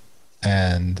poker,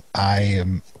 and I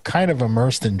am kind of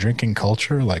immersed in drinking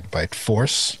culture, by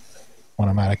force, when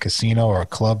I'm at a casino or a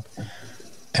club.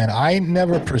 And I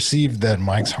never perceived that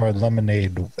Mike's Hard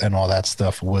Lemonade and all that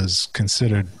stuff was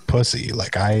considered pussy.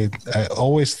 I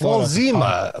always thought... Well,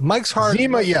 Zima. Mike's Hard...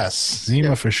 Zima, yes.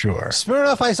 Zima for sure.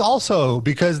 Smirnoff Ice also,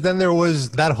 because then there was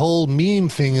that whole meme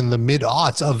thing in the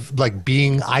mid-aughts of,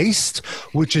 being iced,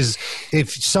 which is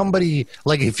if somebody...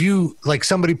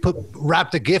 somebody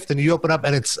wrapped a gift and you open up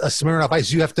and it's a Smirnoff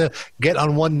Ice, you have to get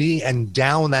on one knee and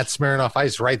down that Smirnoff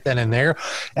Ice right then and there.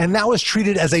 And that was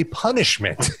treated as a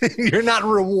punishment. You're not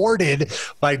rewarded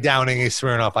by downing a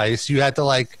Smirnoff Ice. You had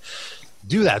to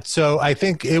do that. So I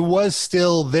think it was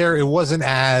still there. It wasn't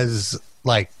as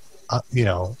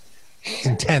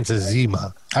intense as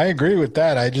Zima. I agree with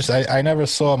that. I never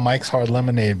saw Mike's Hard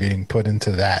Lemonade being put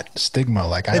into that stigma.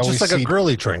 It's just a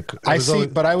girly drink.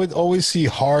 But I would always see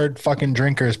hard fucking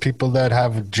drinkers, people that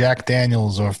have Jack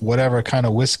Daniels or whatever kind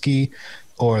of whiskey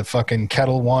or fucking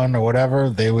Kettle One or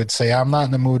whatever. They would say, I'm not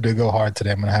in the mood to go hard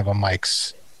today. I'm going to have a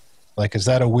Mike's. Is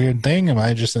that a weird thing? Am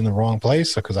I just in the wrong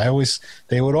place? Because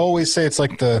they would always say it's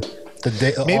the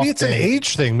day. Maybe it's an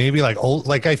age thing. Maybe old.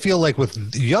 I feel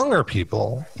with younger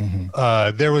people,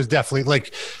 there was definitely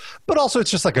but also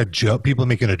it's just a joke. People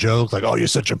making a joke oh, you're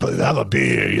such a pussy. Have a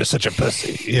beer. You're such a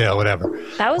pussy. Whatever.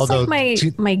 That was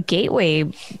my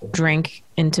gateway drink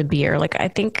into beer. I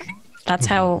think that's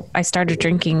how I started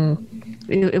drinking.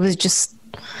 It was just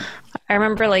I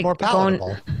remember more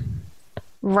palatable.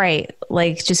 Right.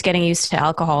 Just getting used to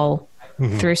alcohol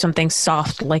through something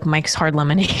soft like Mike's Hard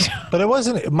Lemonade. But it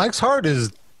wasn't. Mike's Hard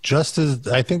is just as,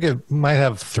 I think it might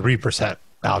have 3%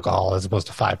 alcohol as opposed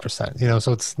to 5%,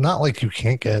 so it's not you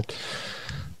can't get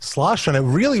slosh on it.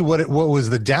 Really what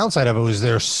was the downside of it was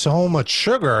there's so much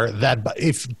sugar that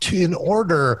in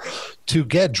order to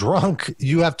get drunk,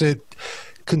 you have to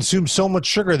consume so much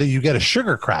sugar that you get a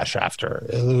sugar crash after,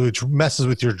 which messes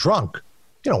with your drunk.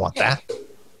 You don't want that.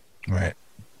 Right.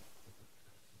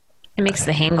 It makes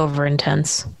the hangover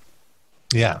intense.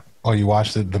 Yeah. Oh, you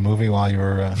watched the movie while you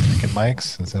were making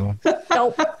mics? Is that what?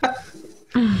 Nope.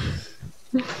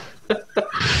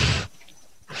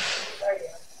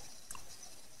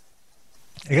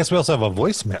 I guess we also have a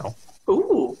voicemail.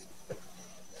 Ooh.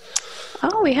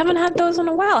 Oh, we haven't had those in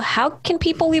a while. How can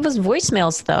people leave us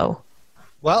voicemails, though?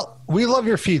 Well, we love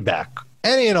your feedback.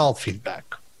 Any and all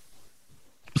feedback.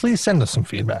 Please send us some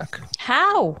feedback.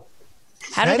 How?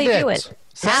 How do they do it?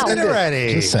 How? Send it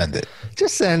already. Just send it.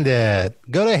 Just send it.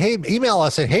 Go to email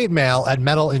us at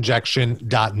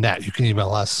hatemail@metalinjection.net. You can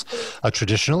email us a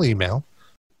traditional email,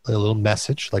 a little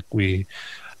message like we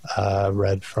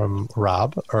read from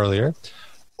Rob earlier.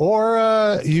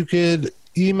 Or you could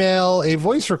email a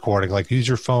voice recording, like use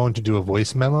your phone to do a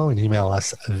voice memo and email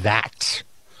us that.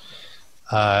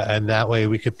 And that way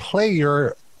we could play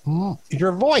your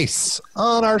voice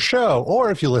on our show.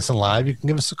 Or if you listen live, you can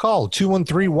give us a call,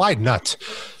 213-WIDE-NUT,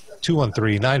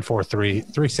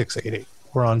 213-943-3688.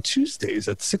 We're on Tuesdays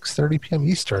at 6:30 p.m.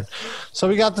 Eastern. So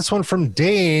we got this one from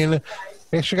Dane.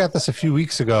 We actually got this a few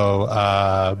weeks ago,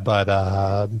 but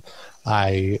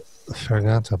I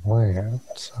forgot to play it.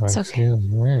 So it's okay.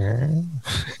 Well,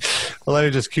 let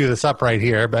me just cue this up right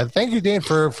here. But thank you, Dane,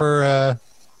 for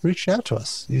reaching out to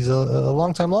us. He's a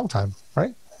long time,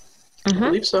 right? I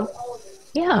believe so.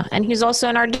 Yeah, and he's also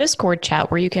in our Discord chat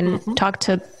where you can talk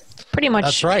to pretty much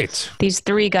That's right. these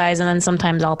three guys, and then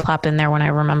sometimes I'll pop in there when I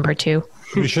remember to.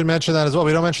 We should mention that as well.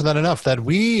 We don't mention that enough, that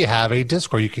we have a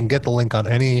Discord. You can get the link on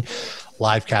any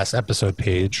Livecast episode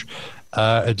page.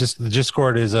 The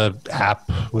Discord is a app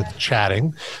with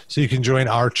chatting, so you can join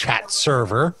our chat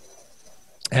server.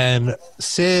 And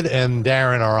Sid and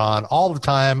Darren are on all the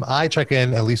time. I check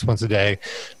in at least once a day.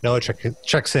 Noah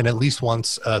checks in at least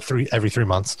once every 3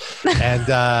 months.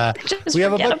 And we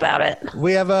have about it.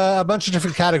 We have a bunch of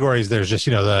different categories. There's just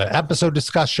the episode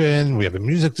discussion. We have a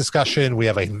music discussion. We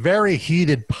have a very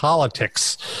heated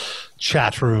politics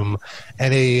chat room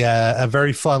and a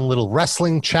very fun little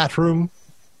wrestling chat room.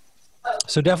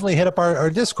 So definitely hit up our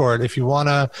Discord if you want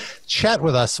to chat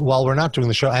with us while we're not doing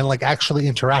the show and actually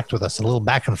interact with us, a little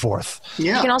back and forth.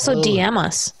 Yeah. You can also DM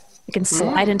us. You can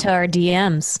slide into our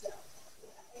DMs.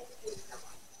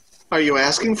 Are you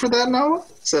asking for that, Noah?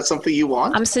 Is that something you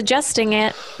want? I'm suggesting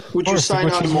it. Would you sign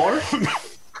on more?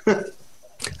 Right.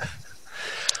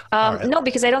 No,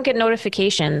 because I don't get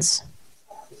notifications.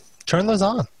 Turn those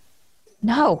on.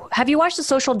 No. Have you watched The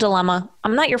Social Dilemma?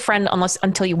 I'm not your friend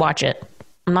until you watch it.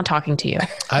 I'm not talking to you.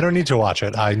 I don't need to watch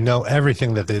it. I know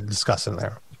everything that they discuss in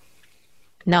there.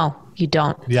 No, you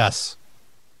don't. Yes,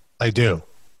 I do.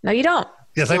 No, you don't.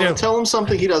 Yes, I do. Tell him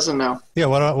something he doesn't know. Yeah,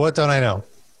 what don't I know?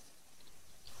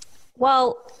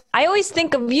 Well, I always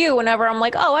think of you whenever I'm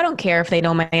like, oh, I don't care if they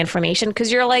know my information,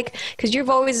 because you've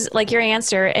always your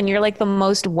answer, and you're the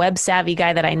most web savvy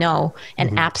guy that I know,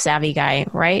 and app savvy guy,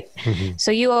 right? Mm-hmm. So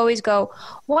you always go,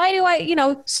 why do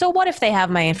I, so what if they have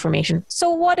my information? So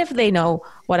what if they know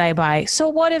what I buy? So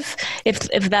what if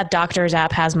that doctor's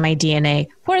app has my DNA?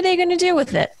 What are they going to do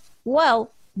with it?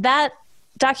 Well, that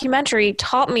documentary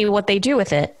taught me what they do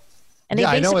with it, and they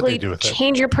basically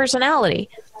change your personality.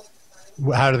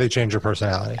 How do they change your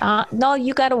personality? No,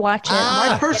 you got to watch it.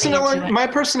 My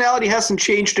personality hasn't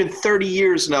changed in 30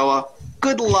 years, Noah.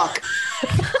 Good luck.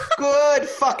 Good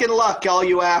fucking luck, all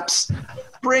you apps.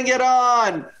 Bring it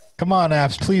on. Come on,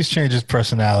 apps. Please change his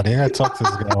personality. I got to talk to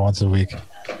this guy once a week.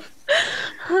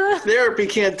 Therapy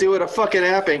can't do it. A fucking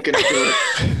app ain't going to do it.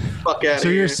 Fuck out. So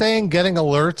you're saying getting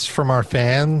alerts from our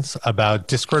fans about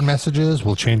Discord messages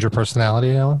will change your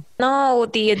personality, Ellen? No,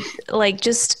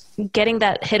 just getting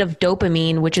that hit of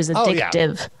dopamine, which is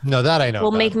addictive. Oh, yeah. No, that I know.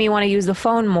 Will make me want to use the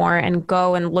phone more and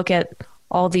go and look at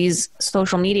all these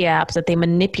social media apps that they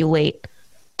manipulate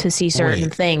to see certain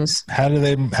things. How do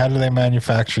they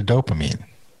manufacture dopamine?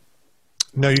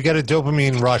 No, you get a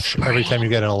dopamine rush every time you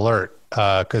get an alert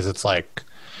because it's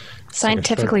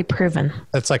scientifically proven.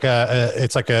 It's like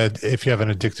if you have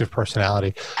an addictive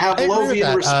personality.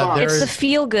 Pavlovian response. It's the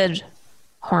feel good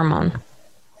hormone.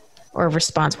 Or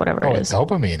response, whatever it is.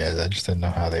 Dopamine is. I just didn't know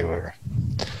how they were.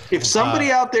 If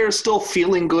somebody out there is still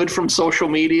feeling good from social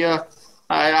media,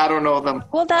 I don't know them.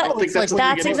 Well, that's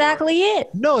exactly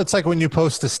it. No, it's like when you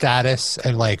post a status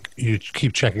and you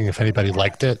keep checking if anybody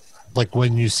liked it.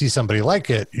 When you see somebody like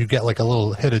it, you get a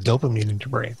little hit of dopamine in your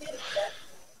brain.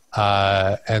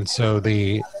 And so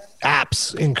the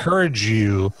apps encourage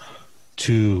you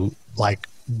to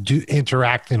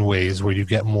interact in ways where you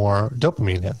get more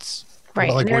dopamine hits.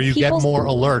 Right. Where you get more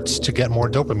alerts to get more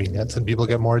dopamine hits and people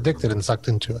get more addicted and sucked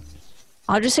into it.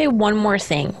 I'll just say one more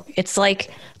thing. It's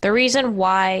the reason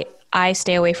why I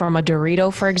stay away from a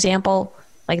Dorito, for example,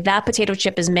 Like that potato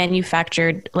chip is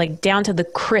manufactured like down to the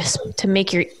crisp to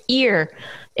make your ear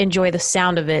enjoy the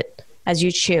sound of it as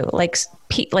you chew. Like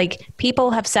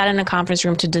people have sat in a conference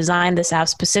room to design this app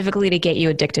specifically to get you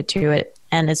addicted to it,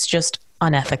 and it's just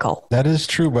unethical. That is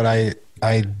true, but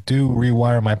I do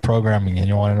rewire my programming, and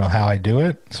you want to know how I do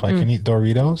it? So I can eat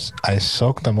Doritos. I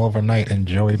soak them overnight in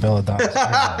Joey Belladonna's.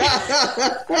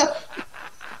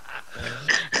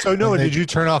 So Noah, did you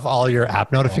turn off all your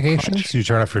app notifications? Did you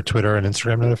turn off your Twitter and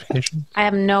Instagram notifications? I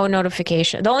have no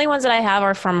notification. The only ones that I have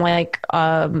are from like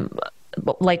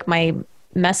my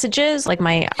messages, like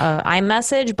my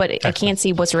iMessage, but I can't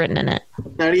see what's written in it.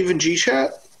 Not even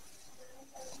GChat?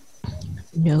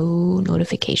 No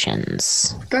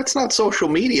notifications. That's not social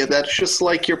media. That's just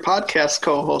like your podcast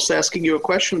co-host asking you a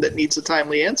question that needs a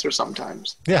timely answer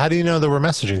sometimes. Yeah, how do you know that we're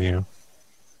messaging you?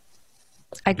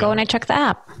 I go and I check the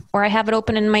app, or I have it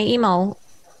open in my email.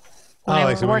 When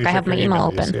I work, I have my email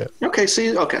open. Okay,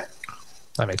 see, okay.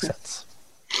 That makes sense.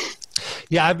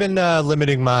 Yeah, I've been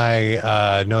limiting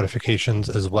my notifications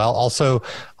as well. Also,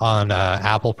 on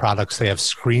Apple products, they have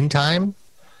screen time.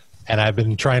 And I've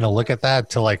been trying to look at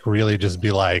that to like really just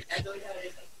be like,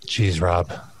 geez,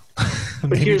 Rob.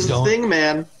 But here's the thing,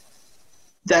 man.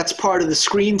 That's part of the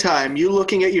screen time. You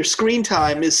looking at your screen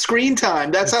time is screen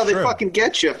time. That's how they fucking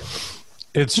get you.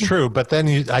 It's true. But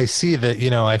then I see that,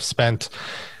 I've spent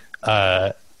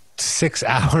 6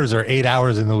 hours or 8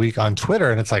 hours in the week on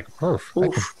Twitter. And it's like, I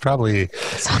could probably.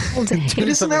 But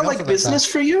isn't that like business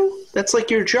for you? That's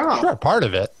like your job. Sure, part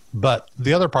of it. But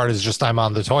the other part is just I'm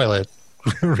on the toilet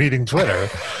reading Twitter.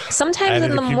 Sometimes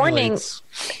in the morning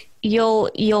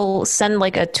you'll send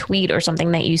like a tweet or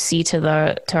something that you see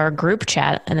to our group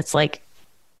chat, and it's like,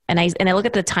 and I look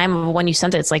at the time of when you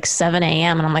sent it, it's like 7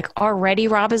 a.m. and I'm like, already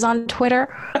Rob is on Twitter?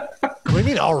 What do you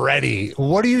mean already?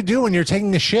 What do you do when you're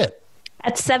taking a shit?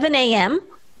 At 7 a.m.?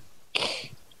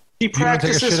 She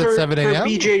practices her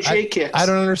BJJ kicks. I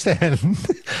don't understand.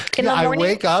 I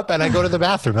wake up and I go to the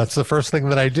bathroom. That's the first thing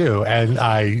that I do. And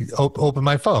I open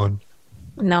my phone.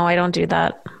 No, I don't do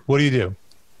that. What do you do?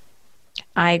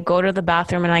 I go to the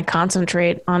bathroom and I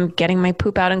concentrate on getting my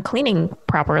poop out and cleaning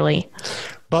properly.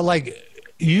 But like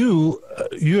you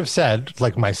have said,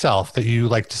 like myself, that you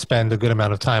like to spend a good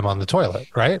amount of time on the toilet,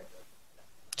 right?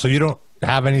 So you don't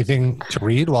have anything to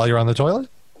read while you're on the toilet?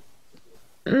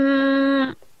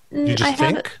 You just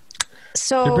think?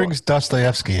 So it brings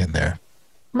Dostoevsky in there.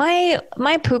 My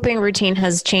pooping routine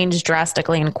has changed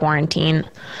drastically in quarantine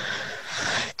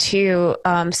to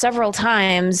several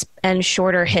times and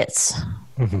shorter hits.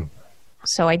 Mm-hmm.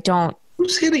 So I don't.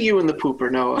 Who's hitting you in the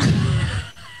pooper, Noah?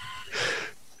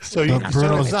 So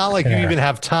it's not like you even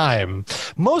have time.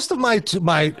 Most of my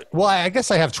well, I guess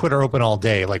I have Twitter open all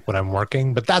day, like when I'm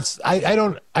working. But I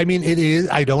don't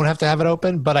have to have it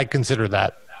open, but I consider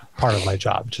that part of my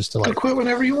job, just to like quit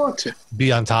whenever you want to.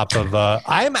 Be on top of.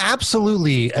 I'm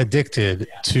absolutely addicted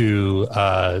to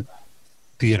the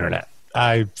internet.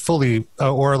 I fully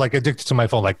or like addicted to my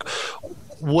phone. Like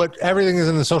what everything is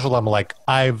in the social level. Like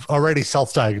I've already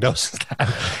self-diagnosed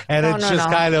that, and it's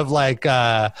kind of like.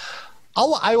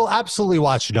 I will absolutely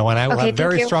watch and I will have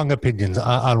very strong opinions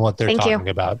on what they're talking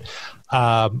about.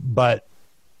 But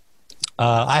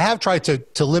I have tried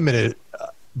to limit it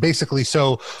basically.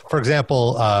 So, for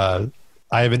example, I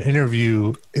have an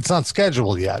interview. It's not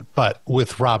scheduled yet, but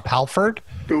with Rob Halford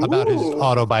about his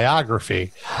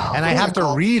autobiography, and I have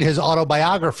to read his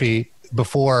autobiography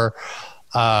before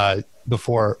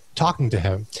talking to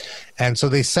him. And so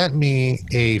they sent me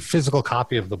a physical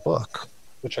copy of the book,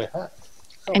 which I have.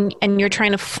 And you're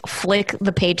trying to flick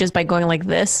the pages by going like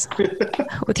this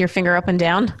with your finger up and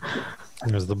down.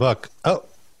 Here's the book.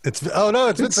 It's Vince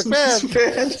McMahon.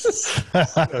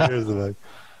 Here's the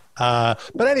book.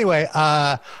 But anyway,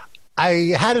 I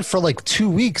had it for like 2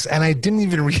 weeks and I didn't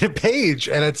even read a page.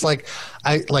 And it's like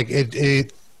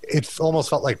it almost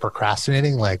felt like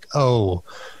procrastinating. Like, I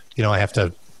have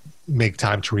to make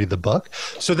time to read the book.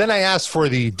 So then I asked for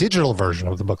the digital version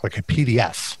of the book, like a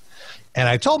PDF. And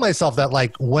I told myself that,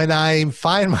 like, when I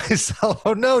find myself,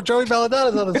 oh no, Joey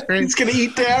Belladonna's on the screen. He's going to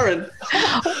eat Darren.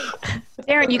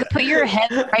 Darren, you could put your head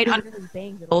right under his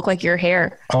bangs. It'll look like your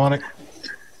hair. I want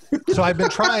to. So I've been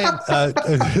trying,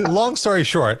 long story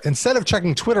short, instead of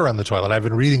checking Twitter on the toilet, I've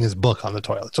been reading his book on the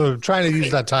toilet. So I'm trying to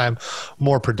use that time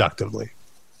more productively.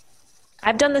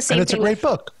 I've done the same thing. And it's a great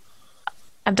book.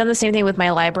 I've done the same thing with my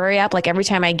library app. Like every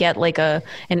time I get like an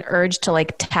urge to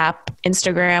like tap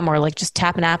Instagram or like just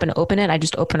tap an app and open it, I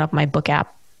just open up my book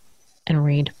app and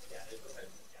read.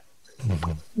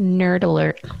 Mm-hmm. Nerd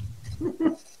alert.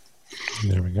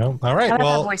 There we go. All right.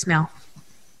 Well, voicemail.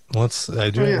 I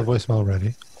do have the voicemail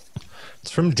ready. It's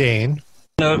from Dane.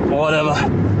 whatever.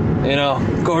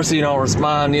 Of course you don't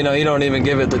respond. You don't even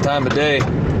give it the time of day.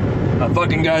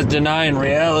 Fucking guys denying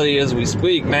reality as we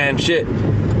speak, man. Shit.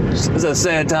 It's a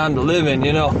sad time to live in,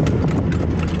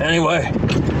 Anyway,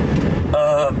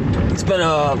 it's been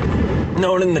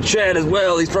known in the chat as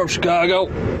well. He's from Chicago,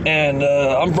 and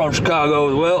I'm from Chicago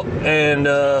as well. And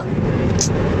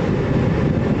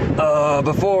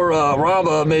before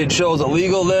Raba made shows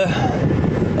illegal there,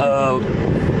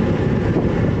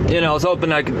 I was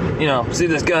hoping I could, see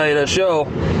this guy at a show.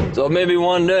 So maybe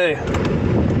one day,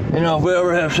 if we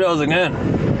ever have shows again,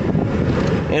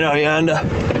 Yanda,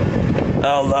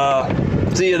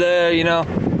 I'll see you there,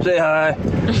 say hi,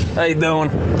 how you doing,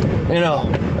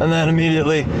 and then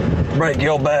immediately break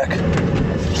your back,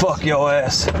 fuck your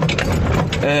ass.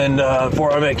 And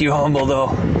before I make you humble, though,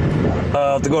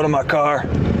 I'll have to go to my car,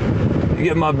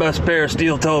 get my best pair of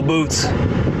steel-toe boots,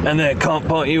 and then come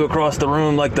punt you across the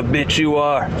room like the bitch you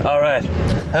are. All right.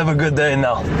 Have a good day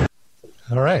now.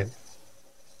 All right.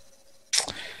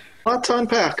 Lot to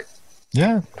unpack.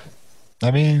 Yeah.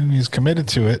 I mean, he's committed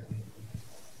to it.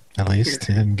 At least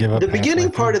he didn't give up. The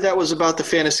beginning part of that was about the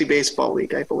Fantasy Baseball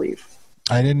League, I believe.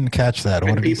 I didn't catch that.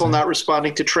 And people not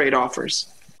responding to trade offers.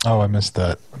 Oh, I missed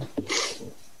that.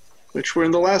 Which we're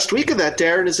in the last week of that.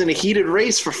 Darren is in a heated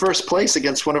race for first place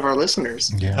against one of our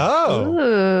listeners. Yeah. Oh.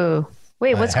 Ooh.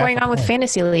 Wait, what's going on with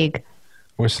Fantasy League?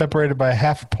 We're separated by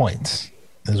half a point.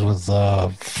 This was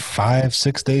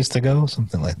 5-6 days to go,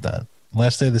 something like that.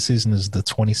 Last day of the season is the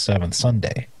 27th,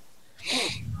 Sunday.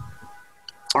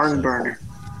 Barn burner.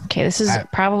 Okay, this is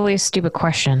probably a stupid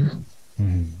question.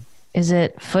 Is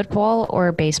it football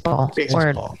or baseball?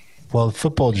 Baseball. Well,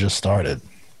 football just started.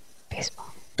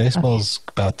 Baseball. Baseball's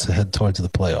about to head towards the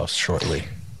playoffs shortly.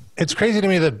 It's crazy to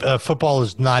me that football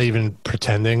is not even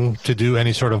pretending to do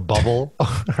any sort of bubble.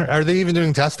 Are they even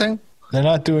doing testing? They're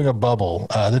not doing a bubble.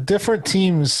 The different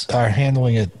teams are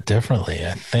handling it differently,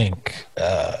 I think.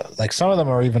 Like some of them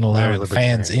are even allowing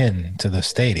fans in to the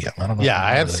stadium. I don't know. Yeah,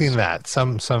 I have seen that.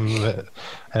 Some I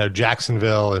know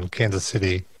Jacksonville and Kansas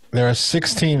City. There are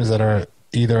 6 teams that are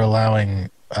either allowing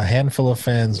a handful of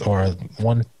fans or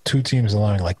 1-2 teams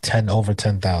allowing like over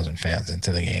 10,000 fans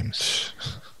into the games.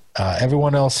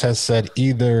 Everyone else has said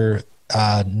either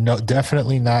no,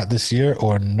 definitely not this year,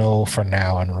 or no for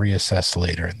now and reassess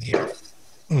later in the year.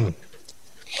 And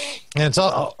it's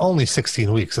only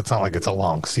 16 weeks. It's not like it's a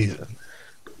long season.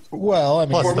 Well, I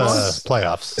mean, plus the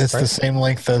playoffs. It's the same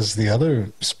length as the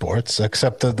other sports,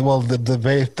 except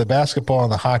the basketball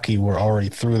and the hockey were already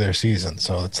through their season,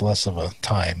 so it's less of a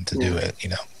time to do it.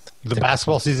 The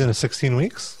basketball season is 16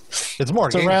 weeks. It's more.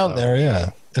 It's around there,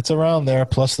 yeah. It's around there,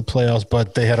 plus the playoffs,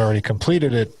 but they had already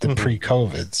completed it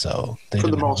pre-COVID, so for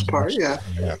the most part, yeah.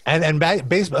 And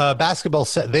basketball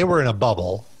they were in a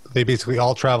bubble. They basically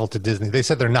all traveled to Disney. They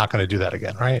said they're not going to do that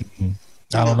again, right?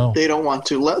 I don't know. They don't want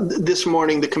to. This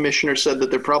morning, the commissioner said that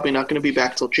they're probably not going to be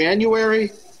back till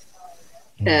January,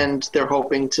 and they're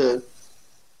hoping to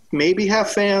maybe have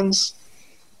fans.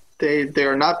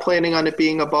 They're not planning on it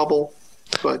being a bubble,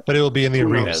 but it will be in the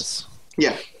arenas. Knows?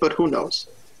 Yeah, but who knows?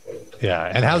 Yeah,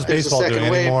 and how's baseball doing?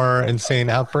 Any more insane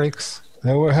outbreaks?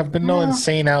 There have been no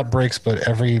insane outbreaks, but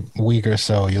every week or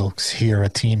so you'll hear a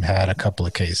team had a couple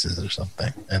of cases or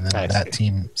something, and then that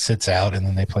team sits out, and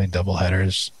then they play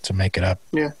doubleheaders to make it up.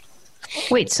 Yeah.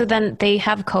 Wait, so then they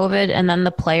have COVID, and then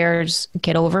the players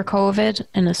get over COVID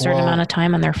in a certain amount of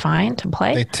time, and they're fine to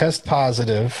play? They test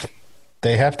positive.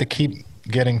 They have to keep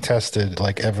getting tested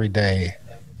like every day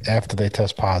after they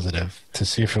test positive to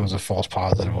see if it was a false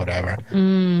positive or whatever.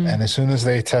 And as soon as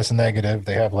they test negative,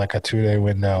 they have like a 2-day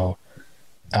window,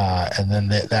 and then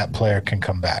that player can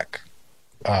come back.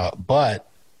 But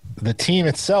the team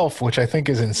itself, which I think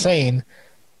is insane,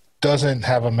 doesn't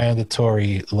have a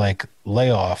mandatory like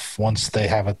layoff once they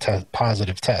have a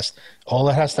positive test. All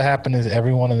that has to happen is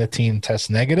everyone on the team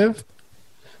tests negative,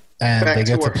 and they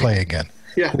get to play again.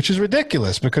 Yeah. Which is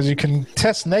ridiculous because you can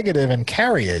test negative and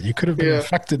carry it. You could have been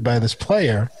affected by this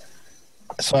player.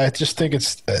 So I just think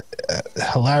it's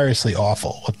hilariously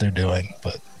awful what they're doing.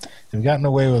 But they've gotten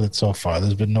away with it so far.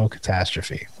 There's been no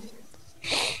catastrophe.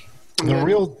 The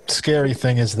real scary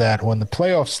thing is that when the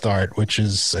playoffs start, which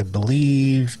is, I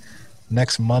believe,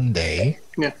 next Monday,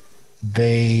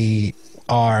 they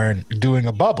are doing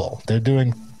a bubble. They're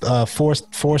doing four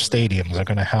stadiums are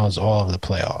going to house all of the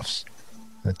playoffs.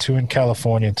 2 in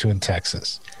California, 2 in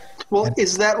Texas. Well,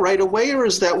 is that right away, or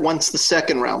is that once the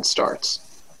second round starts?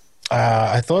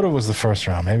 I thought it was the first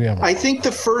round. Maybe I'm wrong. I think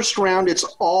the first round, it's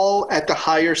all at the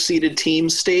higher seeded team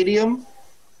stadium,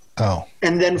 Oh.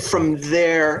 And then from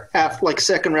there, after like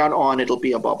second round on, it'll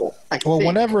be a bubble. Well,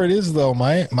 whenever it is, though,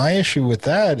 my issue with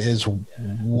that is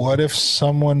what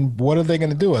are they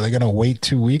going to do? Are they going to wait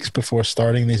 2 weeks before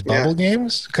starting these bubble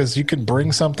games? Because you could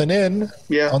bring something in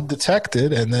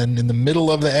undetected, and then in the middle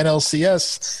of the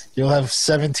NLCS, you'll have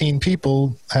 17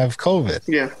 people have COVID.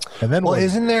 Yeah. And then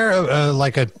isn't there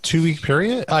like a 2 week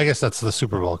period? I guess that's the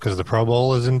Super Bowl because the Pro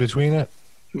Bowl is in between it.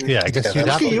 Yeah, I guess Look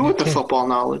at you with the football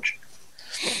knowledge.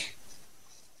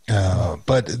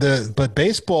 But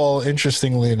baseball,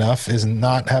 interestingly enough, is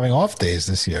not having off days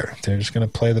this year. They're just going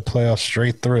to play the playoffs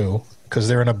straight through because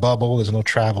they're in a bubble. There's no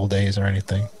travel days or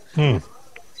anything.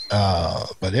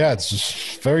 But yeah, it's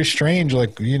just very strange.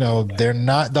 Like, they're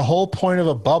not. The whole point of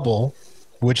a bubble,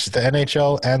 which the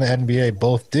NHL and the NBA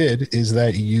both did, is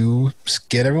that you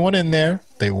get everyone in there.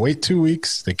 They wait 2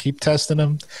 weeks. They keep testing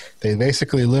them. They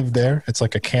basically live there. It's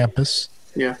like a campus.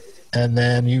 Yeah. And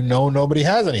then nobody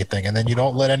has anything, and then you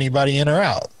don't let anybody in or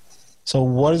out. So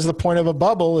what is the point of a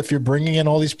bubble if you're bringing in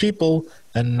all these people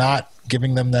and not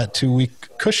giving them that 2 week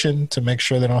cushion to make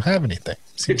sure they don't have anything?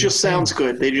 It just sounds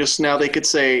good. They could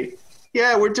say,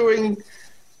 yeah, we're doing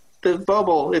the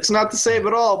bubble. It's not the same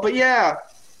at all, but yeah,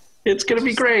 it's going to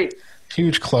be great.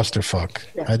 Huge clusterfuck.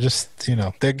 Yeah. I just,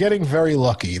 they're getting very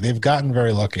lucky. They've gotten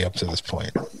very lucky up to this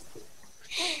point.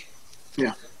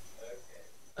 Yeah.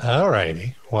 All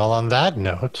righty. Well, on that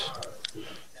note,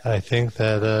 I think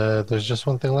that there's just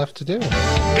one thing left to do.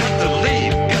 Got to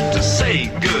leave. Got to say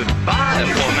goodbye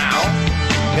for now.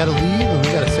 We got to leave and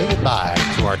we got to say goodbye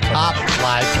to our top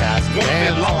livecast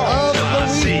fans of the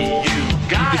week. You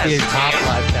could be a top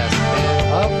livecast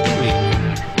fan of the week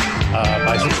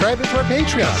by subscribing to our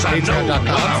Patreon,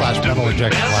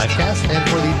 patreon.com/MetalInjectionLivecast, and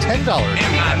for the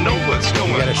 $10 tier,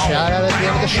 you get a shout out at the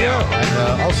end of the show.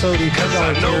 And also the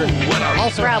 $10 tier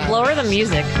also Rob, lower the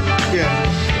music.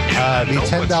 Yeah. The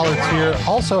 $10 tier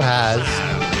also has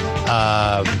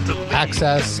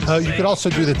access. You could also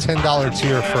do the $10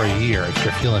 tier for a year if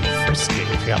you're feeling frisky,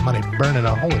 if you got money burning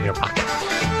a hole in your pocket,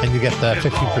 and you get the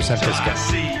 15% discount.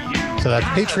 So that's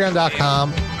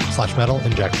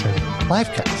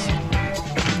patreon.com/MetalInjectionLivecast.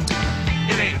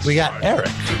 We got Eric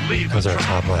as our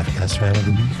top livecast fan of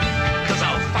the week.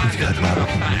 We've got Robert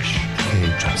Ganoush. Hey,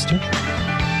 Justin.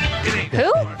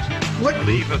 Who?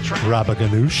 Robert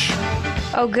Ganoush.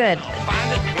 Oh, good.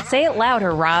 Say it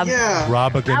louder, Rob. Yeah.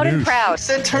 Robert Loud and Ganoush. proud.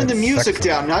 Then turn the music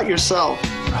down, not yourself.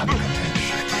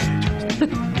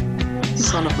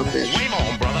 Son of a bitch.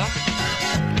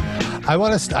 I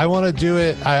want to do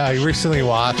it. I recently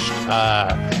watched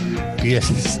the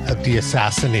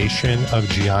assassination of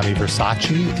Gianni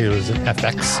Versace. It was an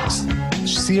FX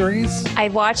series. I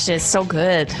watched it. It's so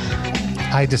good.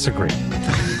 I disagree.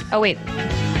 Oh, wait.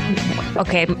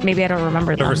 Okay, maybe I don't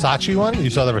remember the Versace one. You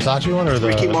saw the Versace one, or the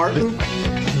Ricky Martin?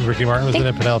 Ricky Martin was in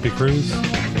it. Penelope Cruz.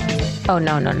 Oh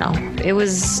no. It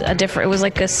was a different. It was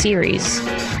like a series.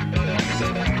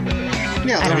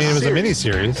 Yeah, I mean, it was a mini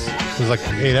series. It was like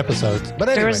 8 episodes. But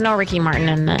anyway. There was no Ricky Martin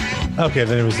in it. Okay,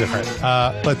 then it was different.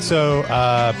 But so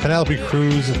Penelope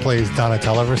Cruz plays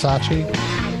Donatella Versace,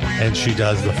 and she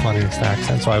does the funniest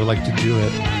accent. So I would like to do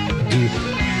it.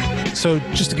 So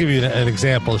just to give you an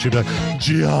example, she'd be like,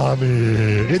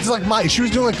 Gianni. It's like she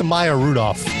was doing like the Maya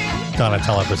Rudolph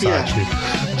Donatella Versace. Yeah.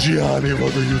 Gianni,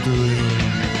 what are you doing?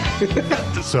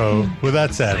 So with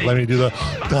that said, let me do the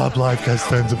top livecast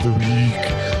fans of the week.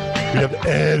 We have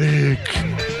Eric,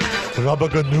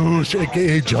 Robert Ganoush,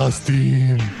 a.k.a.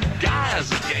 Justin,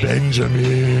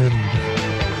 Benjamin,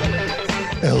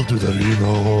 El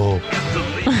Dudarino,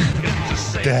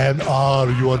 Dan R.,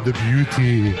 you are the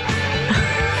beauty,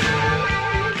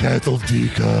 Cattle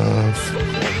Decaf,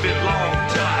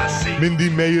 Mindy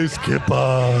Mayer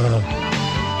Skipper,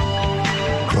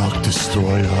 Croc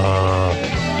Destroyer,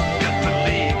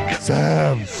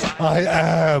 Sam,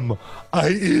 I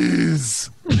is.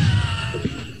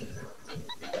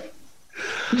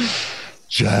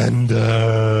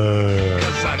 Gender.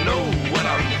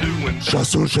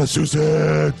 Chassous,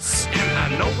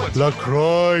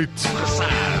 LaCroix,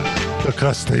 the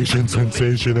crustacean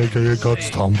sensation, aka God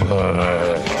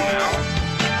Stomper,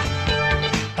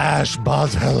 Ash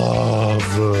Bozhelov,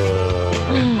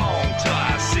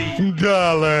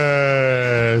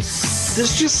 Dallas.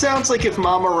 This just sounds like if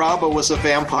Mama Rabba was a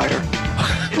vampire.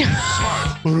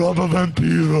 Rabba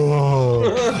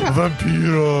Vampiro!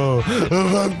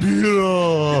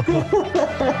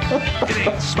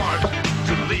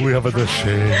 We have the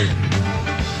shade.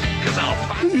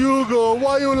 Hugo,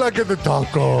 why you like the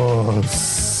tacos?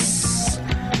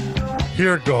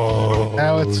 Here goes.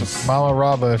 Now it's Mama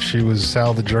Rabba if she was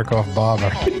Sal the Jerk-Off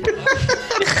Bobber.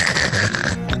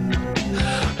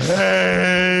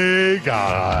 Hey!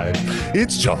 God.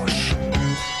 It's Josh.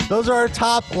 Those are our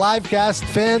top Livecast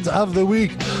fans of the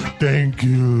week. Thank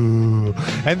you.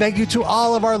 And thank you to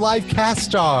all of our Livecast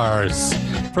stars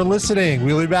for listening.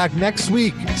 We'll be back next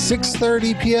week,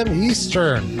 6:30 p.m.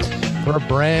 Eastern, for a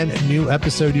brand new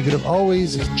episode. You could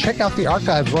always check out the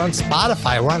archives. We're on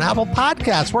Spotify. We're on Apple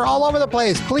Podcasts. We're all over the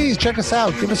place. Please check us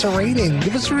out. Give us a rating.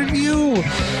 Give us a review. It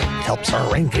helps our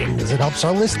rankings. It helps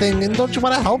our listing. And don't you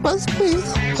want to help us, please?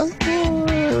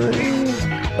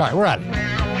 All right, we're out.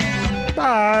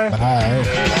 Bye. Bye.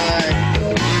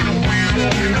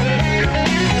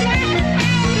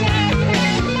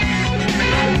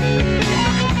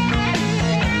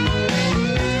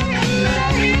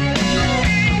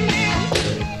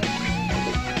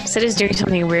 Sid is doing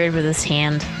something weird with his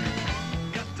hand.